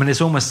 I mean,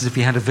 it's almost as if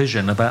he had a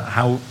vision about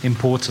how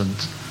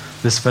important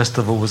this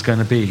festival was going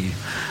to be.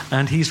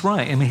 And he's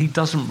right. I mean, he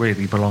doesn't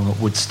really belong at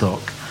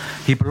Woodstock.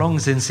 He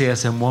belongs in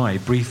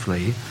CSNY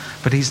briefly,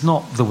 but he's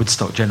not the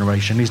Woodstock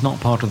generation. He's not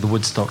part of the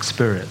Woodstock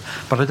spirit.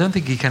 But I don't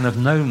think he can have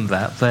known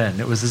that then.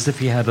 It was as if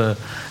he had a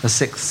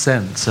sixth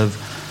sense of,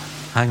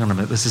 hang on a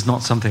minute, this is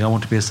not something I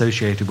want to be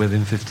associated with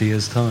in 50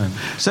 years' time.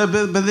 So,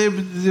 but they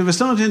were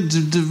starting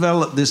to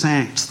develop this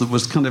act that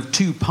was kind of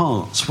 2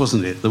 parts,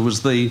 wasn't it? There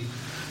was they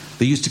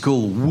used to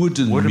call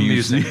wooden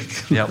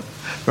music. Yep.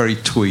 Very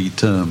twee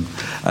term,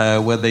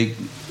 where they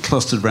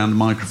clustered around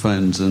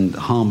microphones and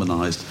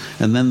harmonised,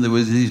 and then there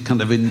was these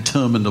kind of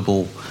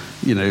interminable,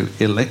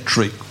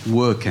 electric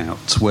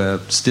workouts where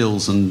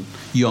Stills and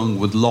Young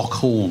would lock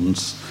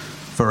horns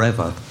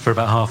forever For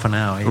about half an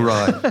hour. Yeah.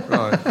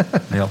 Right.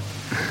 Yep.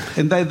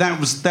 And that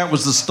was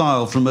the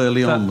style from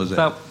early on, was it?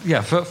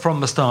 From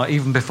the start,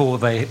 even before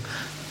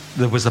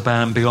there was a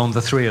band beyond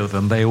the 3 of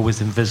them, they always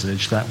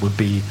envisaged it would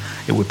be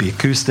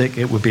acoustic,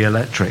 it would be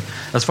electric.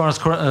 As far as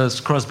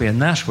Crosby and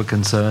Nash were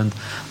concerned,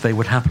 they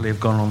would happily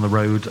have gone on the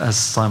road as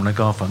Simon &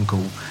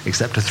 Garfunkel,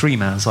 except a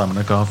 3-man Simon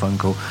 &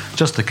 Garfunkel,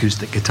 just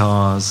acoustic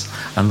guitars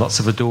and lots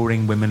of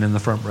adoring women in the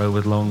front row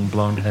with long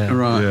blonde hair.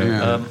 Right,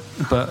 yeah.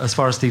 But as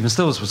far as Stephen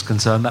Stills was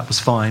concerned, that was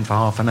fine for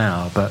half an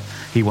hour, but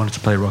he wanted to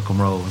play rock and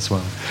roll as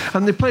well.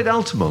 And they played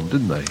Altamont,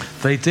 didn't they?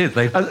 They did.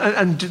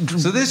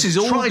 So this is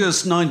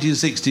August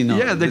 1969.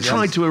 Yeah, they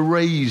tried to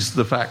erase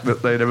the fact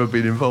that they'd ever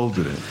been involved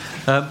in it.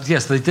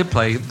 Yes, they did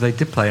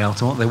play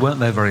Altamont. They weren't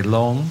there very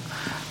long.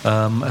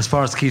 As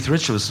far as Keith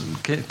Richards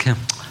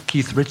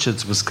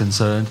was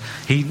concerned,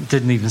 he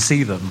didn't even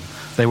see them.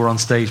 They were on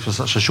stage for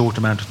such a short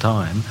amount of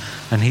time,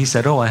 and he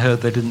said, "Oh, I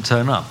heard they didn't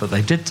turn up," but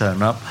they did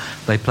turn up.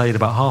 They played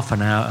about half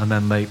an hour, and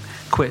then they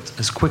quit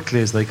as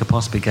quickly as they could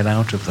possibly get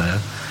out of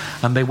there.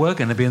 And they were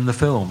going to be in the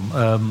film.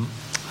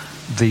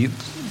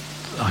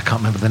 I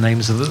can't remember the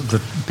names of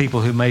the people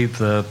who made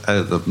the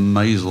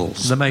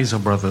Maisels. The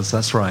Maisel brothers,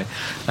 that's right.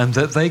 And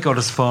that they got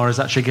as far as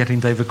actually getting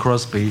David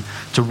Crosby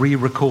to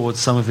re-record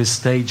some of his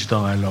stage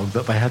dialogue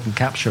that they hadn't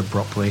captured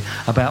properly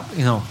about,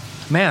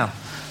 man,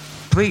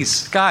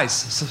 please,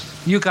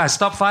 guys, you guys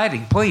stop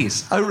fighting,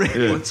 please. Oh,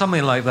 really? Yeah.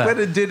 Something like that. But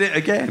it did it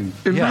again.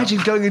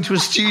 Imagine going into a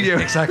studio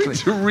exactly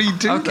to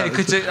redo that.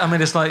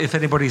 Okay, it's like if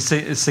anybody's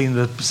seen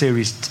the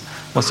series,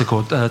 what's it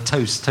called?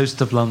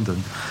 Toast of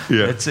London.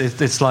 Yeah.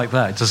 It's like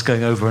that, just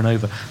going over and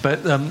over.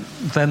 But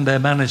then their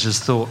managers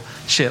thought,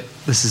 shit,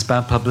 this is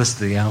bad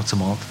publicity,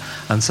 Altamont,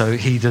 and so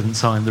he didn't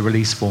sign the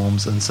release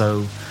forms, and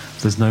so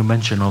there's no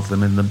mention of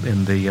them in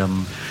the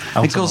Altamont.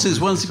 Because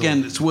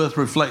it's worth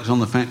reflecting on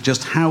the fact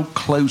just how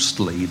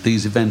closely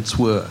these events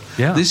were.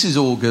 Yeah. This is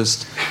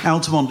August.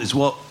 Altamont is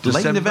what?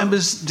 December? Late November,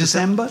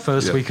 December?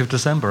 First week of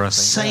December, I think.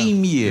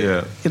 Same year.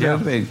 Yeah. You know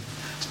what I mean?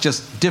 It's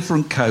just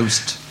different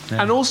coast.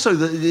 Yeah. And also,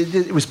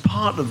 it was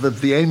part of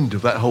the end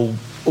of that whole,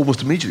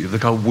 almost immediately, of the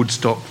kind of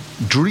Woodstock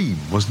dream,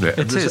 wasn't it?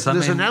 There's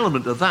an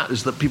element of that,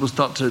 is that people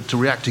start to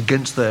react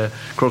against their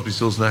Crosby,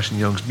 Stills, Nash and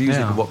Young's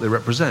music and what they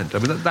represent. I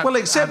mean,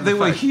 except they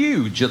were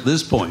huge at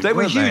this point. They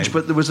were huge,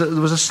 but there was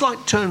a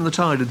slight turn in the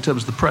tide in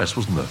terms of the press,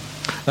 wasn't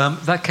there?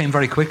 That came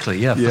very quickly,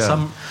 yeah.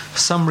 For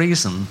some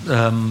reason,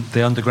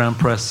 the underground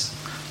press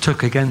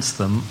took against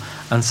them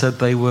and said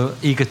they were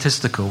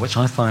egotistical, which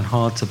I find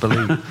hard to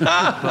believe.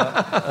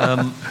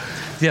 But,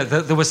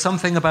 there was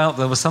something about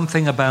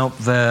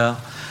their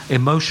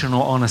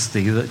emotional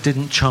honesty that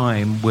didn't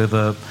chime with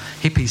a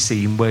hippie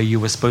scene where you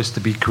were supposed to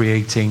be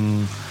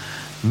creating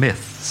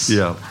myths.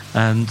 Yeah.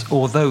 And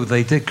although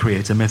they did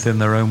create a myth in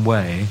their own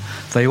way,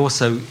 they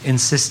also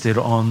insisted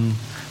on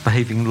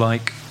behaving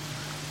like,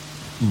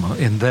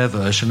 in their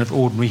version, of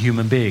ordinary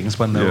human beings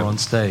when they were on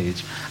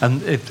stage.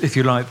 And if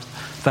you like,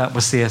 that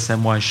was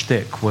CSNY's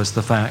shtick, was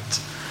the fact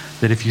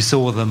that if you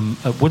saw them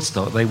at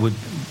Woodstock, they would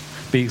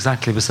be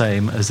exactly the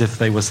same as if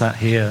they were sat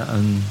here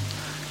and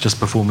just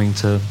performing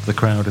to the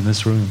crowd in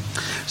this room.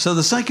 So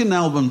the second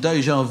album,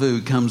 Deja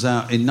Vu, comes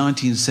out in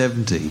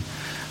 1970,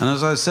 and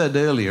as I said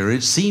earlier,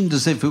 it seemed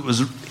as if it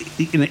was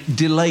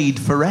delayed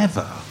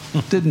forever,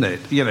 didn't it?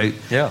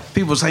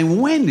 People were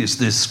saying, when is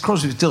this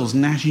Crosby, Stills,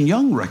 Nash and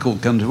Young record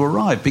going to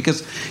arrive?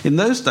 Because in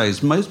those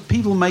days, most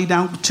people made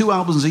out 2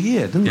 albums a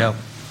year, didn't they?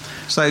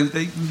 So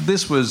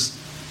this was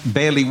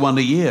barely one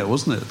a year,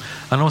 wasn't it?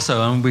 And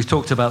also, we've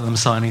talked about them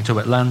signing to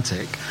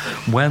Atlantic.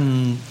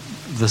 When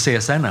the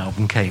CSN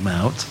album came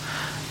out,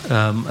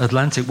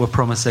 Atlantic were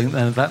promising,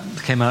 and that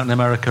came out in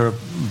America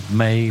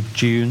May,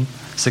 June,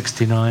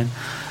 1969.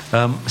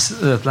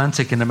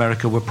 Atlantic in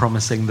America were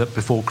promising that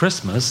before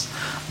Christmas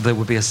there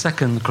would be a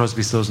second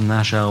Crosby, Stills and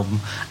Nash album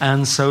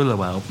and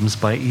solo albums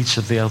by each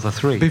of the other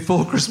three.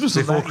 Before Christmas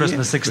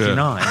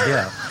 69,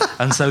 yeah.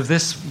 And so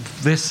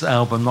this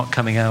album not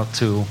coming out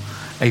till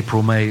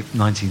April, May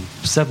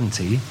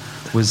 1970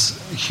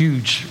 was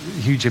huge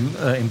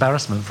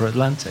embarrassment for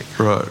Atlantic.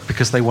 Right.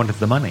 Because they wanted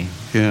the money.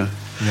 Yeah.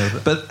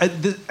 But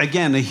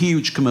again, a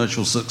huge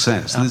commercial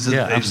success. This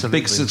is a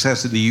big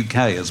success in the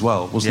UK as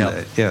well, wasn't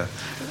it? Yeah.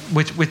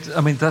 Which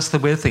that's the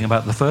weird thing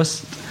about the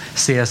first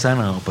CSN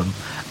album.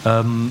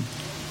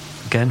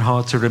 Again,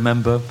 hard to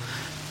remember.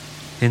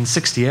 In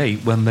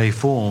 1968, when they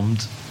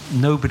formed,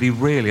 nobody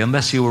really,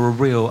 unless you were a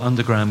real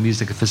underground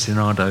music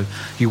aficionado,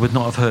 you would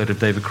not have heard of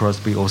David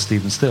Crosby or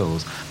Stephen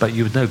Stills, but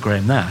you would know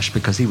Graham Nash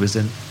because he was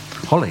in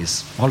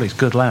Hollies,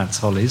 good lads,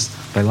 Hollies,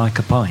 they like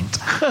a pint,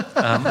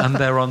 and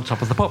they're on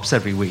Top of the Pops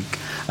every week.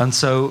 And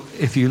so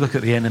if you look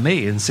at the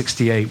NME in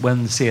 1968,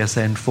 when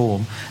CSN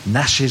formed,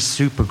 Nash's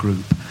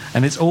supergroup,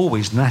 and it's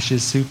always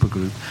Nash's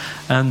supergroup,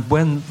 and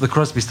when the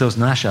Crosby, Stills,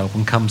 Nash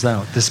album comes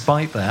out,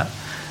 despite that,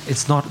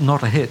 it's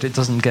not a hit. It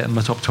doesn't get in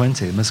the top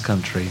 20 in this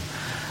country.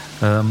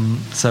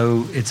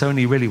 So it's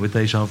only really with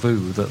Deja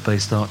Vu that they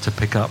start to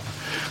pick up.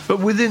 But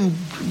within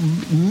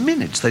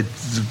minutes, the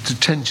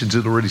tensions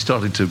had already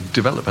started to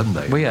develop, hadn't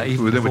they? Well, yeah,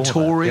 even they were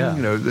touring.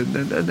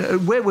 That, yeah.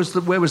 Where was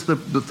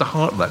the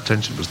heart of that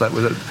tension? Was that?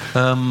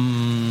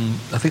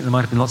 I think there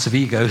might have been lots of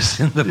egos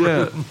in the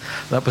room.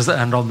 That was,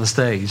 and on the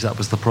stage, that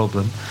was the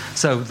problem.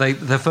 So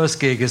their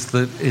first gig is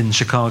in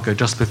Chicago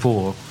just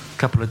before, a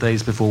couple of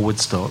days before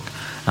Woodstock,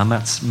 and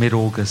that's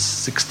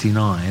mid-August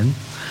 '69.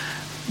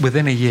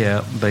 Within a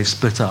year, they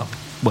split up.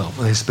 Well,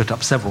 they split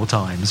up several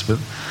times, but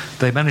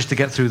they managed to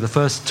get through the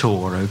first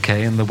tour,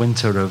 in the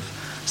winter of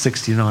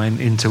 '69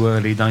 into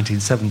early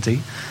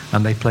 1970,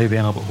 and they play the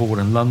Albert Hall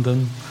in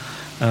London,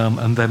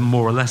 and then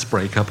more or less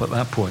break up at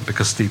that point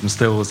because Stephen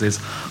Stills is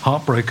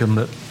heartbroken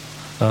that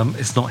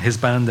it's not his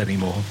band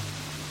anymore.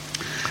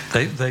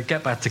 They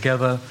get back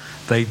together,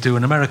 they do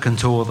an American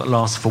tour that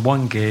lasts for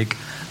one gig,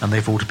 and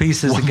they fall to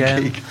pieces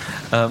again.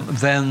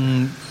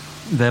 Then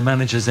their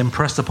managers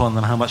impress upon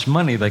them how much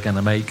money they're going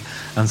to make,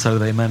 and so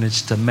they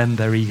manage to mend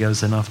their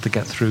egos enough to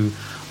get through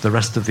the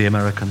rest of the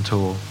American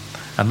tour.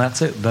 And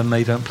that's it. Then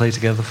they don't play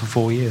together for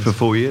 4 years. For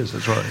 4 years,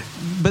 that's right.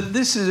 But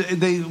this is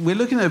we're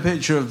looking at a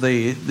picture of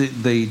the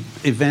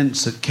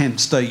events at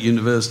Kent State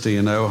University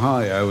in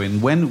Ohio.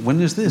 In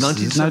when is this?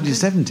 1970.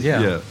 1970.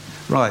 Yeah.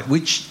 Right.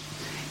 Which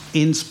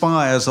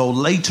inspires, or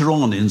later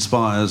on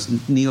inspires,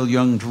 Neil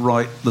Young to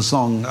write the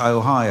song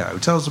Ohio.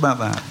 Tell us about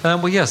that.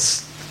 Well,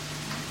 yes.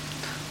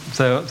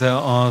 There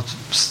are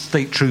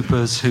state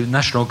troopers,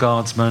 National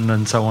Guardsmen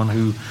and so on,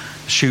 who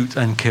shoot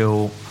and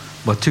kill,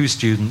 well, 2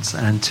 students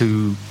and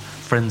 2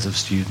 friends of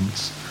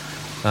students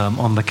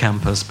on the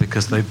campus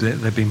because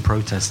they've been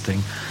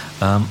protesting.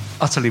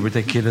 Utterly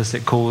ridiculous.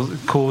 It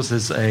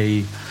causes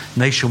a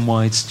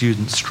nationwide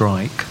student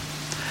strike.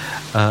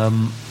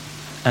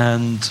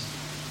 And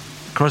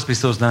Crosby,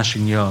 Stills, Nash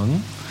and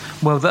Young,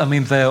 well, I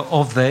mean, they're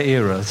of their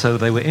era, so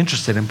they were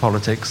interested in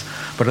politics,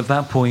 but at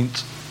that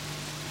point,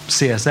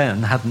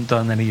 CSN hadn't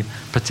done any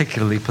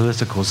particularly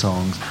political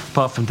songs,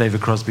 apart from David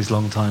Crosby's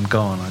Long Time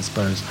Gone, I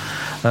suppose.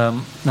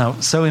 Now,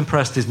 so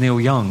impressed is Neil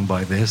Young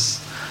by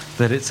this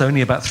that it's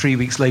only about 3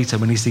 weeks later,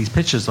 when he sees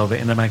pictures of it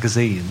in a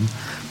magazine,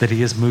 that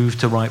he has moved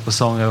to write the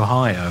song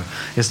Ohio.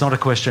 It's not a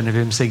question of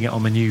him seeing it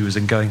on the news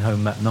and going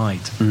home that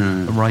night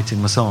and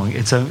writing the song.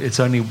 It's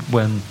only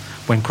when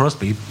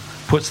Crosby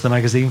puts the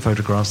magazine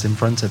photographs in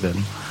front of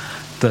him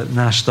that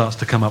Nash starts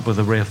to come up with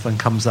a riff and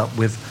comes up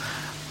with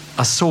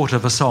a sort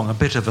of a song, a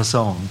bit of a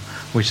song,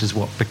 which is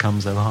what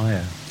becomes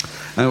Ohio.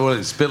 Well,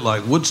 it's a bit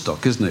like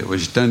Woodstock, isn't it?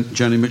 Which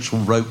Joni Mitchell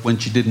wrote when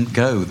she didn't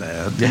go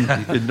there.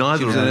 Neither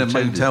she was in a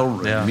motel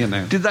room, you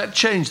know. Did that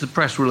change the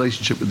press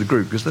relationship with the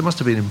group? Because they must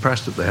have been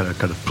impressed that they had a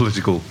kind of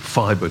political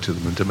fibre to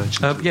them and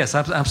dimension. Yes,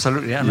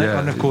 absolutely.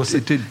 And of course,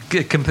 it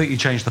completely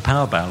changed the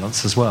power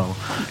balance as well,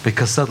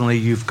 because suddenly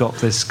you've got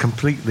this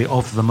completely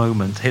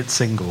of-the-moment hit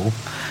single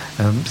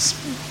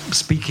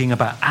speaking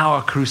about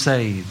our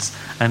crusades,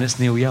 and it's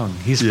Neil Young.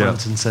 He's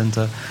front and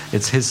centre.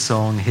 It's his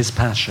song, his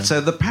passion. So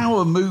the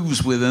power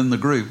moves within the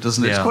group,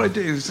 doesn't it? Yeah.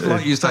 It's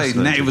like you say,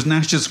 it was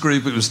Nash's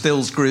group, it was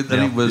Stills' group,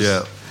 then it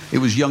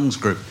was Young's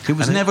group. It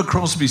was never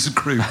Crosby's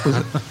group, was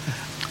it?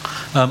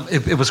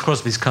 It was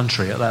Crosby's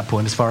country at that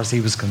point, as far as he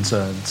was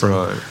concerned.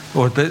 So, right.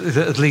 Or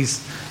at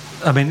least,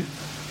 I mean,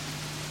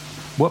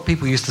 what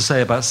people used to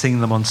say about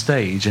seeing them on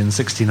stage in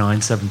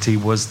 69, 70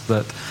 was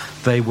that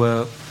they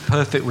were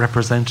perfect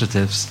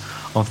representatives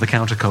of the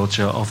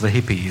counterculture, of the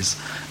hippies,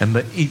 and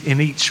that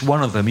in each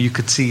one of them you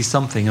could see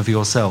something of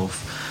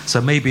yourself. So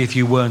maybe if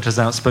you weren't as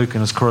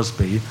outspoken as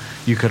Crosby,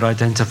 you could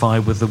identify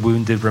with the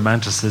wounded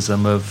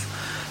romanticism of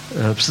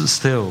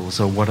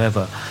Stills or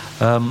whatever.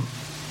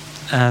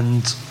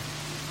 And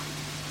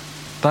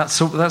that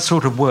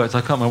sort of worked.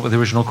 I can't remember what the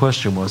original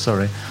question was,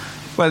 sorry.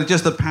 Well,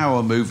 just the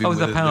power moving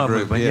within the power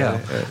group. movement,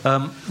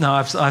 yeah. Now,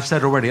 I've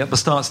said already, at the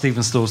start,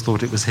 Stephen Stills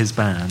thought it was his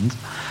band,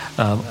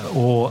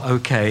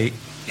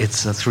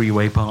 it's a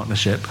 3-way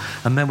partnership.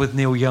 And then with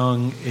Neil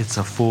Young, it's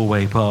a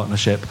 4-way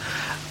partnership.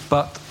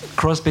 But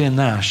Crosby and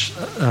Nash,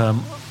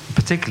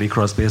 particularly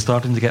Crosby, are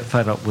starting to get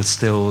fed up with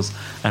Stills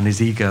and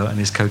his ego and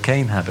his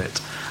cocaine habit.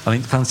 I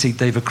mean, fancy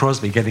David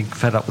Crosby getting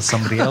fed up with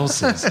somebody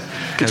else's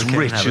It's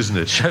rich, habit. isn't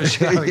it?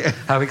 Shows you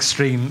how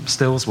extreme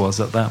Stills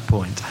was at that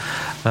point.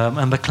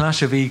 And the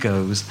clash of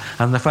egos,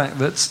 and the fact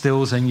that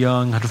Stills and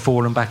Young had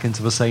fallen back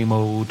into the same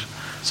old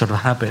sort of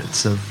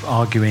habits of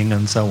arguing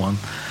and so on.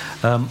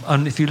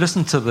 And if you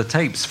listen to the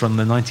tapes from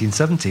the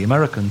 1970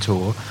 American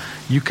tour,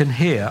 you can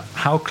hear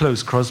how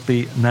close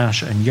Crosby,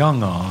 Nash and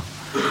Young are,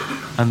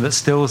 and that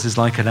Stills is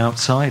like an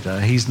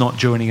outsider. He's not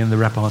joining in the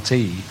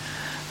repartee.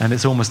 And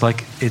it's almost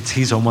like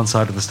he's on one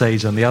side of the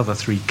stage and the other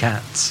 3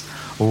 cats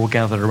are all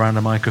gathered around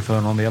a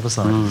microphone on the other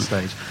side of the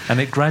stage.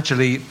 And it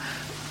gradually,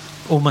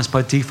 almost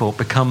by default,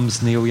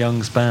 becomes Neil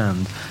Young's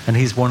band. And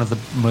he's one of the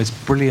most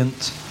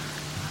brilliant,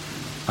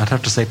 I'd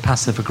have to say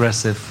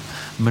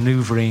passive-aggressive,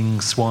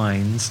 manoeuvring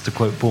swines, to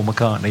quote Paul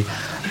McCartney,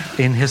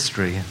 in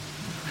history.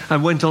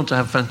 And went on to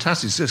have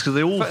fantastic success because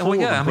they all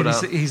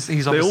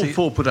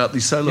four put out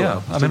these solo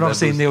albums. I mean,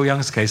 obviously in Neil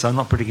Young's case, I'm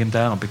not putting him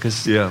down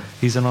because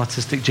he's an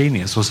artistic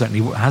genius, or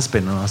certainly has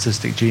been an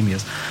artistic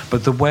genius.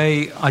 But the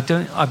way I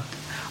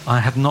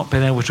have not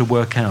been able to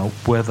work out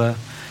whether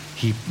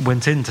he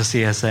went into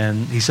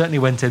CSN. He certainly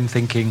went in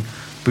thinking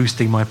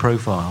boosting my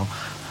profile.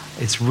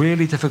 It's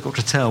really difficult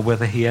to tell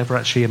whether he ever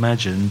actually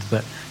imagined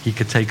that he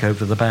could take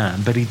over the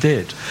band, but he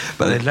did.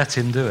 But they let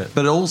him do it.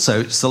 But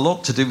also, it's a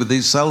lot to do with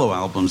these solo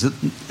albums,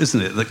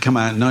 isn't it, that come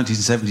out in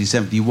 1970,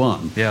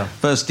 71. Yeah.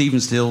 First Stephen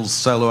Stills'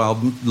 solo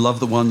album, Love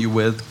the One You're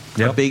With,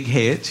 a big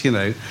hit, you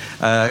know.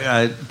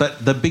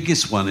 But the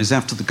biggest one is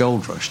after the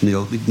Gold Rush,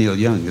 Neil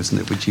Young,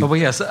 isn't it? Well,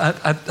 yes,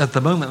 at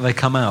the moment they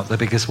come out, the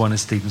biggest one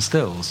is Stephen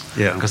Stills,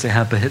 because they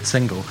had the hit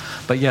single.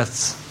 But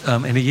yes,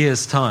 in a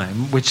year's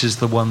time, which is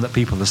the one that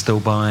people are still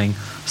buying,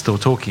 still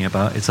talking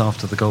about, it's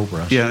after the Gold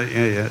Rush.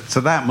 Yeah. So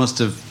that must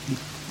have,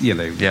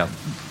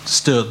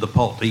 stirred the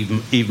pot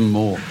even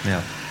more.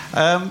 Yeah.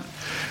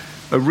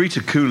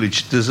 Rita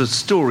Coolidge, there's a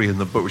story in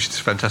the book which is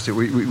fantastic.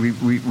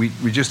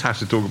 We just have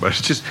to talk about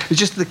it. It's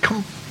just the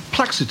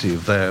complexity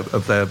of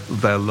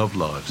their love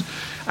lives.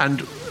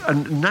 And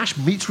Nash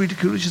meets Rita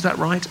Coolidge, is that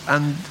right?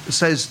 And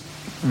says,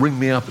 ring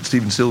me up at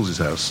Stephen Stills'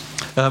 house?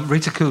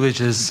 Rita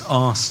Coolidge is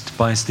asked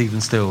by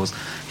Stephen Stills.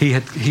 He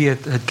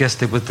had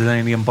guested with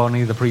Delaney and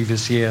Bonnie the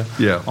previous year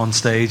on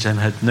stage and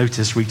had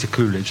noticed Rita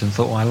Coolidge and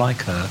thought, I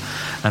like her.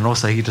 And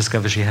also he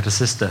discovered she had a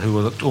sister who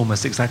looked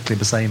almost exactly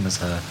the same as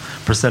her,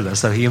 Priscilla.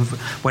 So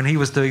when he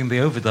was doing the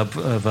overdub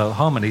of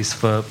harmonies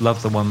for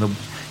Love the One That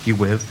You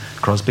With,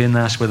 Crosby and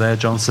Nash were there,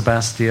 John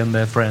Sebastian,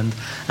 their friend,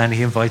 and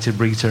he invited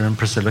Rita and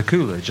Priscilla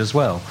Coolidge as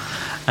well.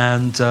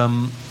 And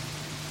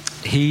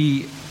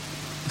he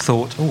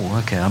thought, oh,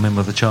 okay, I'm in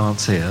with a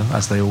chance here,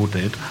 as they all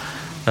did.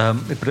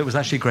 But it was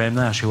actually Graham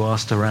Nash who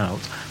asked her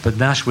out. But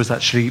Nash was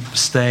actually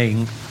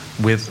staying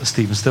with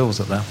Stephen Stills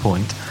at that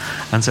point.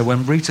 And so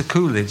when Rita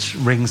Coolidge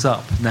rings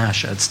up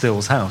Nash at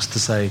Stills' house to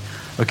say,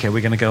 OK,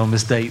 we're going to go on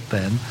this date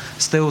then,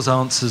 Stills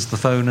answers the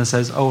phone and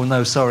says, oh,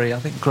 no, sorry, I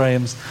think I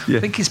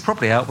think he's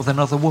probably out with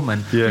another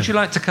woman. Yeah. Would you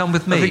like to come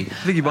with me? I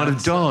think he might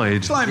have died.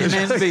 It's like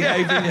men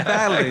behaving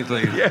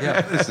badly.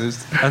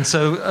 And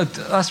so,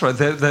 that's right,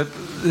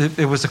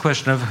 it was a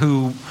question of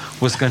who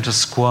was going to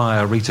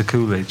squire Rita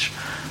Coolidge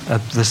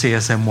at the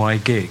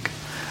CSNY gig.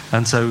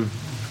 And so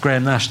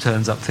Graham Nash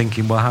turns up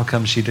thinking, well, how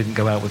come she didn't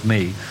go out with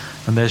me?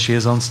 And there she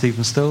is on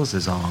Stephen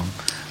Stills' arm.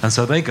 And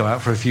so they go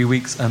out for a few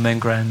weeks, and then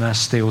Graham Nash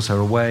steals her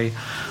away,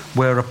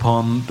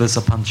 whereupon there's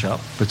a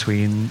punch-up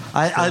between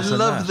I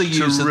love the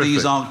use of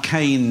these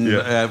arcane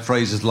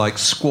phrases like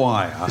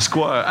squire.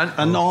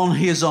 And on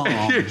his arm.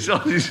 Yes,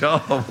 on his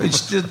arm.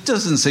 Which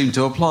doesn't seem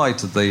to apply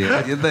to the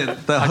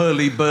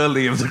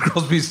hurly-burly of the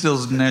Crosby,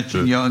 Stills, Nash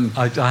and Young.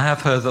 I have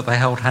heard that they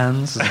held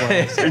hands as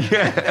well.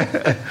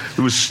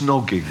 There was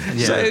snogging.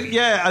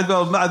 Yeah. So,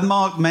 well,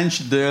 Mark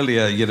mentioned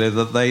earlier,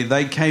 that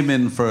they came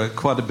in for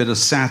quite a bit of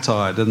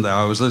satire, didn't they?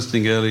 I was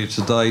listening earlier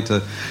today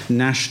to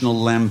National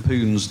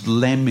Lampoon's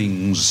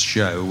Lemmings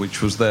show,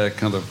 which was their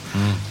kind of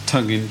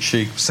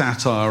tongue-in-cheek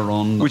satire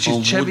on which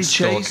is Chevy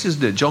Woodstock. Chase,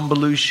 isn't it? John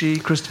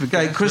Belushi, Christopher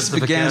Guest.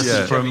 Christopher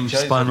Guest from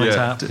Spinal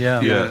Tap. Doing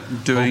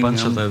a whole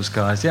bunch of those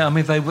guys. Yeah, I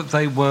mean,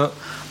 they were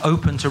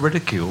open to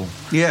ridicule.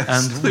 Yes.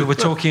 And we were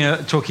talking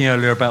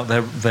earlier about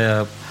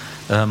their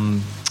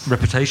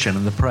reputation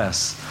in the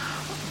press.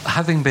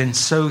 Having been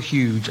so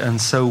huge and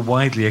so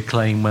widely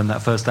acclaimed when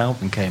that first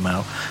album came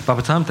out, by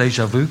the time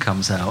Deja Vu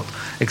comes out,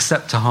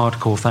 except to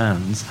hardcore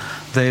fans,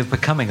 they're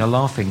becoming a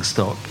laughing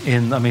stock.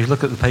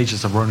 Look at the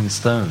pages of Rolling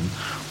Stone.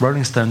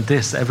 Rolling Stone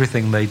diss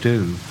everything they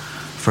do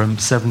from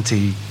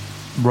 70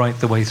 right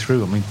the way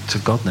through, to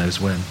God knows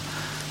when.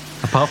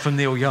 Apart from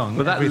Neil Young.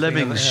 But that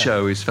Lemmings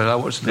show is, I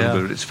watched a little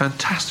bit of it, it's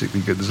fantastically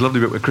good. There's a lovely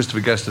bit where Christopher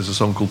Guest has a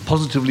song called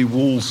Positively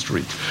Wall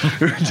Street.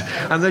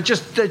 And they're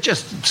just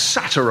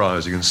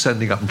satirising and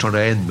sending up and trying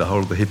to end the whole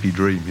of the hippie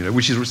dream,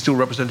 which is still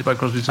represented by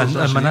Crosby, Stills,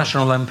 and the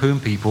National Lampoon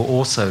people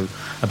also,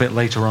 a bit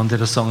later on,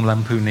 did a song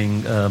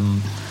lampooning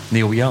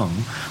Neil Young,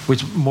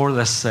 which more or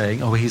less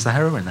saying, oh, he's a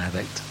heroin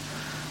addict.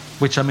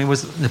 Which,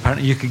 was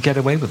apparently you could get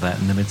away with that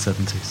in the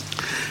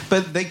mid-70s.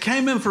 But they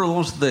came in for a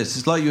lot of this,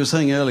 it's like you were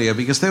saying earlier,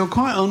 because they were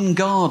quite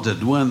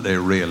unguarded, weren't they,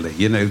 really?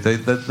 They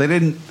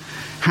didn't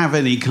have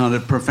any kind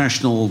of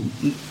professional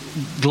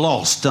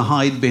gloss to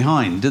hide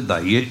behind, did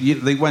they?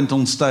 They went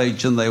on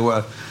stage and they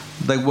were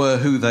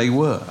who they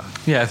were.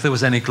 Yeah, if there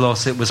was any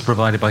gloss, it was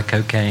provided by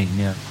cocaine,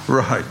 yeah.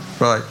 Right.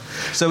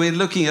 So we're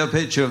looking at a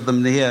picture of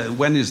them here.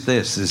 When is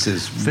this?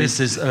 This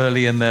is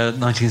early in their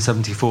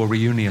 1974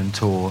 reunion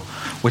tour,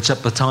 which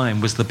at the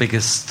time was the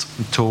biggest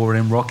tour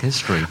in rock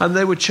history. And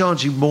they were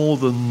charging more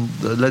than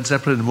Led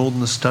Zeppelin and more than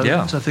the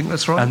Stones, I think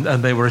that's right.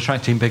 And they were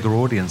attracting bigger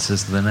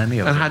audiences than any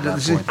of them. And had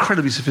this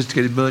incredibly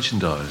sophisticated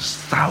merchandise.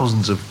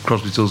 Thousands of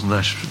Crosby, Stills and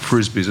Nash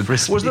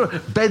frisbees. Was there a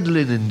bed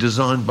linen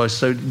designed by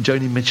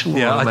Joni Mitchell?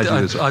 Yeah,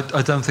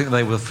 I don't think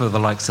they were for the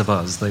likes of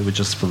us. They were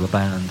just for the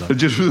band.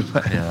 Just for the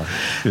band. Yeah.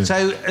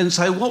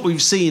 So what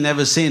we've seen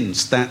ever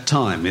since that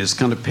time is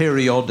kind of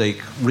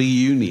periodic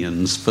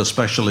reunions for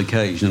special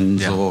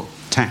occasions or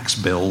tax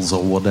bills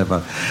or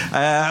whatever.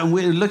 And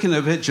we're looking at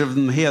a picture of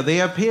them here.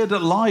 They appeared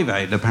at Live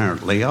Aid,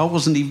 apparently. I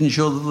wasn't even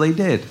sure that they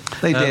did.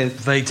 They did.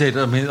 They did.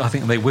 I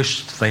think they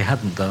wished they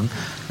hadn't done.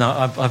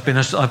 Now, I've been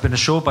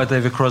assured by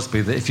David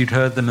Crosby that if you'd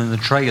heard them in the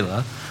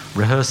trailer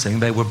rehearsing,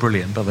 they were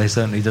brilliant, but they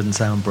certainly didn't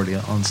sound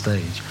brilliant on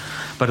stage.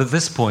 But at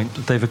this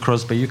point, David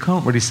Crosby, you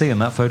can't really see in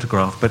that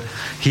photograph, but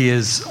he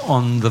is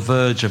on the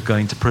verge of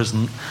going to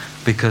prison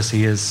because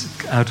he is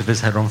out of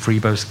his head on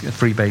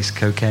freebase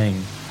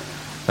cocaine.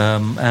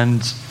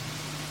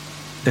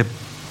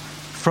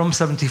 From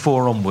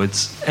 74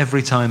 onwards,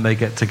 every time they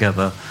get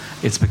together,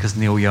 it's because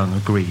Neil Young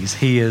agrees.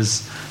 He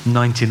is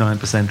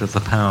 99% of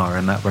the power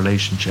in that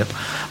relationship.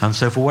 And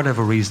so for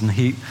whatever reason,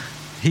 he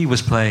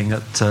was playing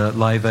at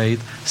Live Aid,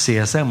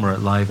 CSM were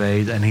at Live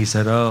Aid, and he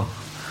said, oh,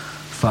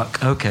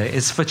 fuck, okay,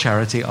 it's for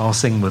charity, I'll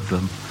sing with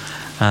them.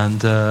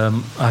 And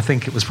I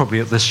think it was probably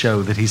at this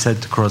show that he said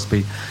to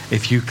Crosby,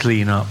 if you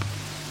clean up,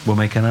 we'll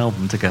make an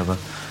album together.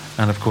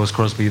 And of course,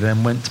 Crosby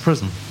then went to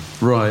prison.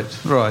 Right.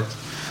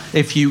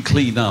 If you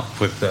clean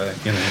up with,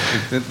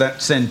 that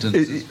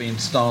sentence has been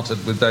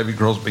started with David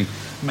Crosby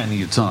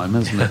many a time,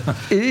 hasn't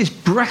it? It is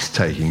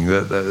breathtaking,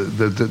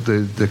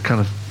 the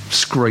kind of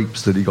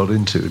scrapes that he got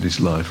into in his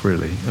life,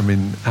 really. I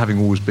mean, having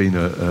always been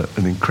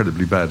an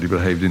incredibly badly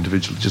behaved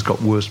individual, it just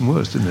got worse and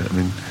worse, didn't it? I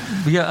mean,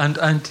 yeah,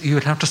 and you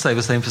would have to say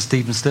the same for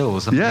Stephen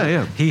Stills. I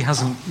mean, he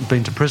hasn't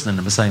been to prison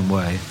in the same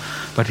way,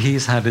 but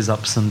he's had his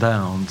ups and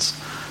downs,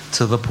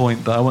 to the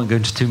point that I won't go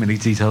into too many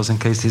details in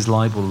case his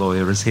libel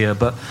lawyer is here,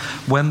 but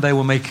when they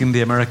were making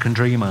the American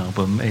Dream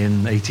album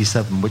in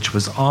 '87, which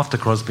was after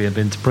Crosby had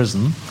been to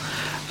prison,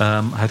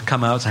 had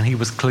come out and he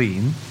was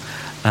clean,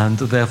 and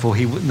therefore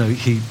he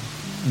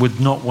would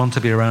not want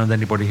to be around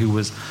anybody who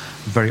was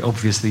very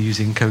obviously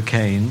using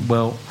cocaine.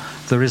 Well,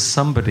 there is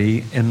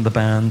somebody in the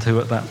band who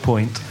at that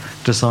point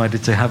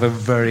decided to have a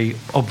very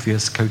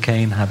obvious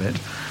cocaine habit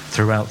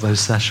throughout those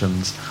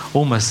sessions,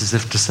 almost as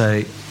if to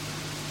say,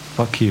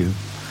 fuck you.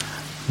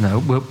 No,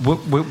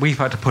 we've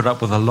had to put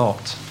up with a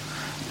lot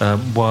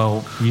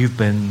while you've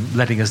been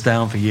letting us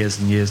down for years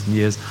and years and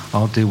years.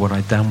 I'll do what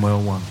I damn well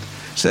want.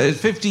 So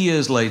 50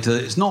 years later,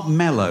 it's not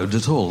mellowed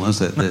at all, is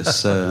it,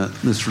 this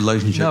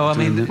relationship? No, I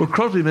mean... Well,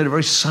 Crosby made a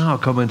very sour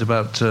comment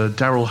about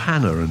Daryl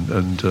Hannah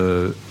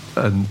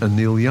and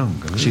Neil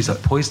Young. She's a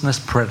poisonous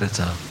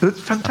predator.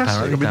 It's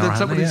fantastic. I mean, that's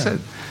what he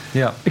said.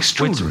 Yeah.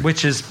 Extraordinary.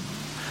 Which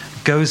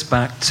goes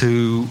back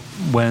to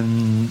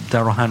when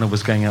Daryl Hannah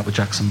was going out with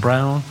Jackson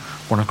Browne,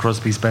 one of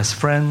Crosby's best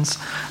friends,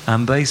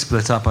 and they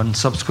split up, and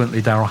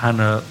subsequently Daryl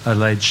Hannah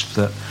alleged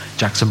that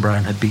Jackson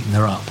Browne had beaten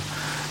her up,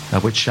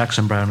 which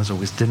Jackson Browne has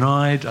always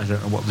denied. I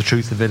don't know what the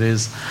truth of it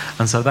is.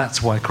 And so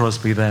that's why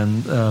Crosby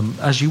then,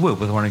 as you would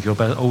with one of your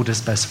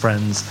oldest best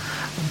friends,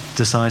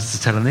 decides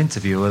to tell an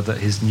interviewer that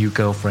his new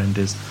girlfriend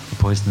is a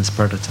poisonous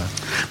predator.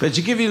 But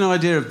to give you an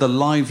idea of the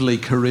lively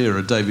career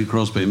of David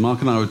Crosby, Mark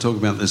and I were talking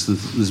about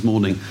this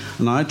morning,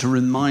 and I had to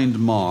remind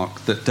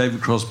Mark that David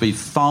Crosby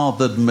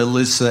fathered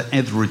Melissa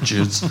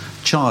Etheridge's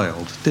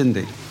child, didn't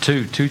he?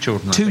 Two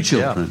children. Two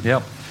children.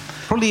 Yeah.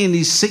 Probably in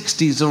his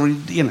 60s or,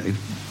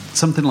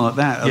 something like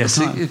that. Yes,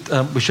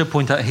 we should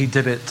point out he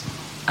did it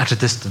at a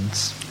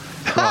distance.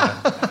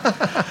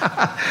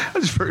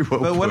 That's very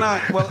well put. When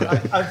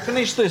I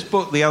finished this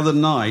book the other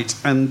night,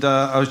 and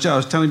I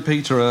was telling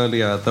Peter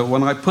earlier that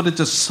when I put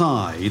it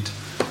aside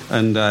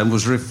and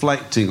was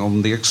reflecting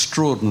on the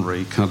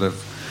extraordinary kind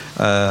of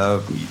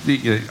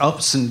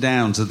ups and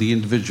downs of the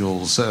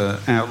individuals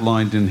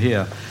outlined in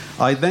here,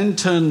 I then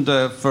turned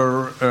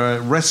for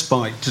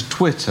respite to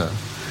Twitter.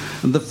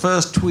 And the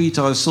first tweet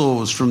I saw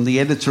was from the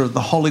editor of The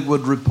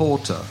Hollywood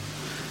Reporter,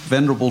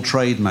 venerable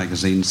trade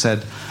magazine,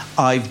 said,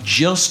 "I've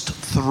just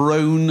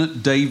thrown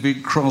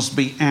David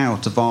Crosby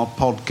out of our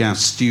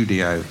podcast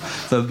studio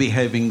for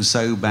behaving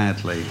so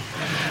badly."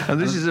 And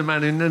this is a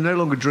man who no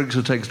longer drinks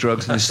or takes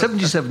drugs, and is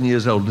 77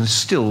 years old and is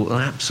still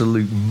an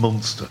absolute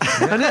monster.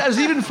 And it has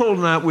even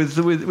fallen out with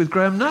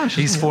Graham Nash.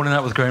 He's fallen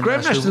out with Graham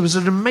Nash. There was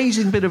an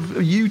amazing bit of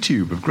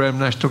YouTube of Graham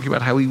Nash talking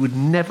about how he would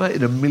never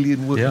in a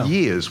million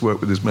years work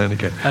with this man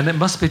again. And it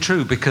must be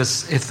true,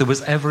 because if there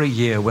was ever a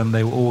year when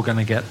they were all going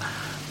to get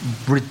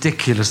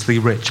ridiculously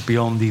rich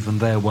beyond even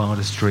their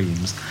wildest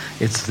dreams,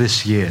 it's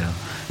this year.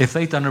 If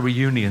they'd done a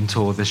reunion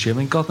tour this year, I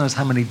mean, God knows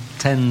how many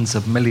tens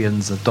of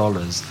millions of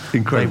dollars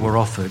they were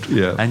offered,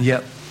 and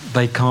yet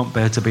they can't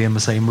bear to be in the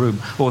same room,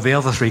 or the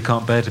other three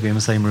can't bear to be in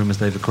the same room as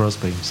David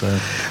Crosby. So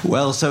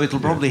it'll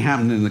probably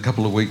happen in a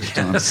couple of weeks'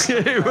 time,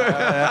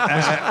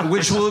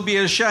 which will be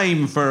a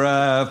shame for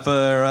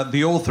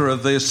the author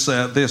of this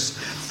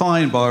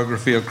fine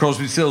biography of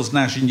Crosby, Stills,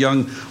 Nash and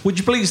Young. Would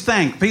you please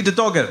thank Peter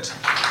Doggett?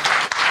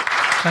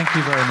 Thank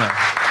you very much.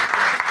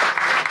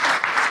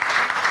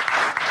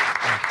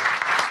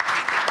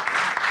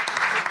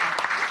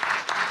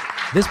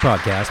 This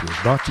podcast was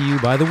brought to you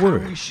by The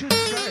Word.